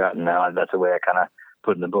not be forgotten now. And that's the way I kind of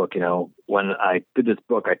put in the book. When I did this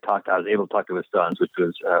book, I was able to talk to his sons, which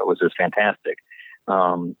was just fantastic.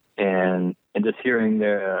 And just hearing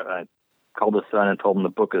I called his son and told him the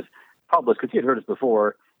book is published because he had heard us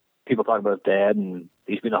before. People talk about his dad and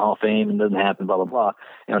he's been in the Hall of Fame and it doesn't happen, blah, blah, blah.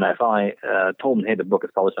 And when I finally told him, hey, the book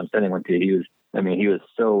is published, I'm sending one to you, he was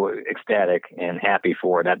so ecstatic and happy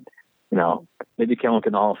for it that, maybe Ken won't get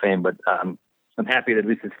in the Hall of Fame, but I'm happy that at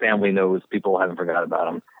least his family knows people haven't forgot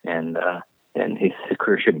about him. And his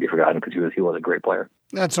career shouldn't be forgotten because he was a great player.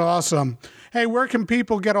 That's awesome. Hey, where can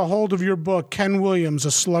people get a hold of your book, Ken Williams,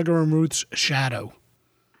 A Slugger in Ruth's Shadow?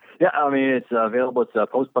 Yeah, it's available. It's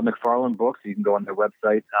posted by McFarland Books. You can go on their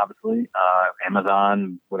website, obviously,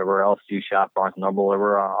 Amazon, whatever else you shop, Barnes & Noble,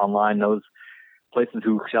 whatever, online. Those places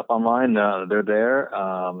who shop online, they're there.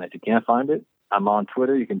 If you can't find it, I'm on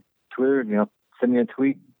Twitter. You can Twitter, send me a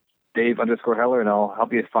tweet, Dave_Heller, and I'll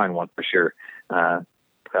help you find one for sure.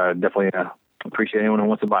 Definitely appreciate anyone who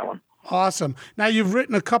wants to buy one. Awesome. Now, you've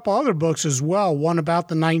written a couple other books as well, one about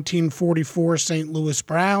the 1944 St. Louis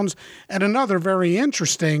Browns and another very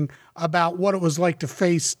interesting about what it was like to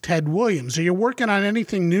face Ted Williams. Are you working on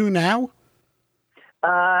anything new now?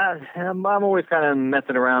 I'm always kind of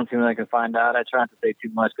messing around, seeing what I can find out. I try not to say too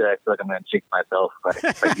much because I feel like I'm going to jinx myself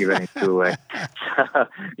if I give anything away.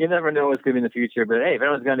 You never know what's going to be in the future. But, hey, if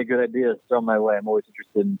anyone's got any good ideas, throw them my way. I'm always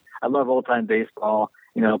interested. I love old-time baseball.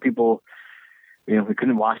 People... we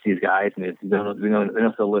couldn't watch these guys, and we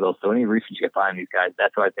know so little. So any research you can find these guys,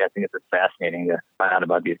 that's why I think it's fascinating to find out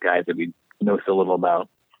about these guys that we know so little about.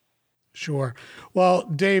 Sure. Well,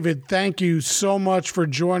 David, thank you so much for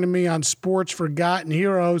joining me on Sports Forgotten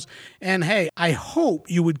Heroes. And, hey, I hope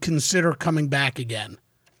you would consider coming back again.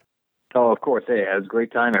 Oh, of course. Hey, it was a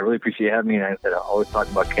great time. I really appreciate you having me. And I said, I always talk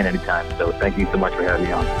about Ken anytime. So thank you so much for having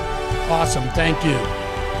me on. Awesome. Thank you.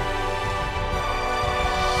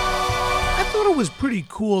 I thought it was pretty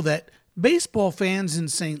cool that baseball fans in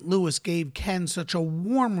St. Louis gave Ken such a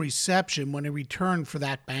warm reception when he returned for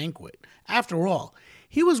that banquet. After all,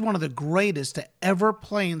 he was one of the greatest to ever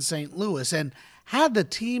play in St. Louis, and had the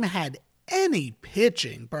team had any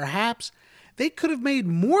pitching, perhaps they could have made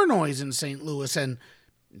more noise in St. Louis, and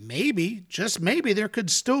maybe, just maybe, there could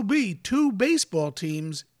still be 2 baseball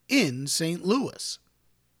teams in St. Louis.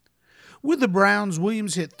 With the Browns,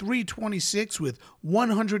 Williams hit .326 with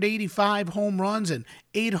 185 home runs and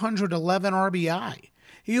 811 RBI.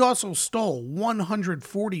 He also stole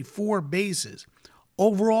 144 bases.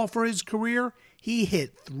 Overall for his career, he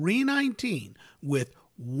hit .319 with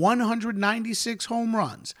 196 home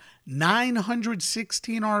runs,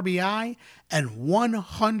 916 RBI, and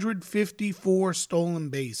 154 stolen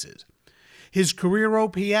bases. His career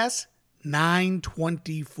OPS,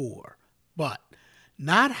 .924. But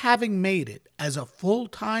not having made it as a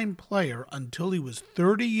full-time player until he was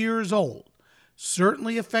 30 years old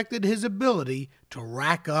certainly affected his ability to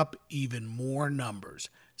rack up even more numbers.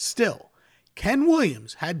 Still, Ken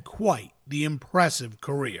Williams had quite the impressive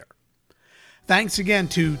career. Thanks again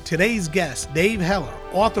to today's guest, Dave Heller,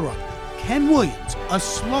 author of Ken Williams, A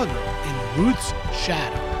Slugger in Ruth's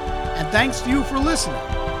Shadow. And thanks to you for listening,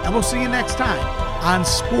 and we'll see you next time on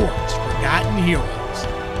Sports Forgotten Heroes.